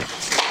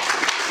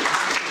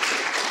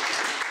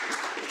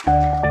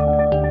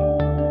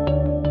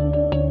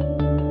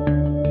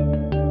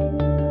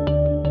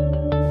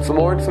 For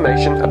more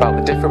information about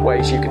the different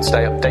ways you can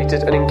stay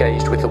updated and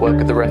engaged with the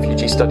work of the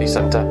Refugee Study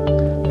Centre,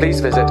 please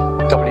visit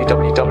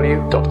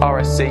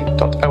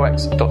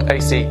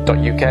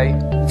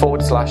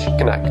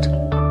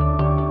www.rsc.ox.ac.uk/connect.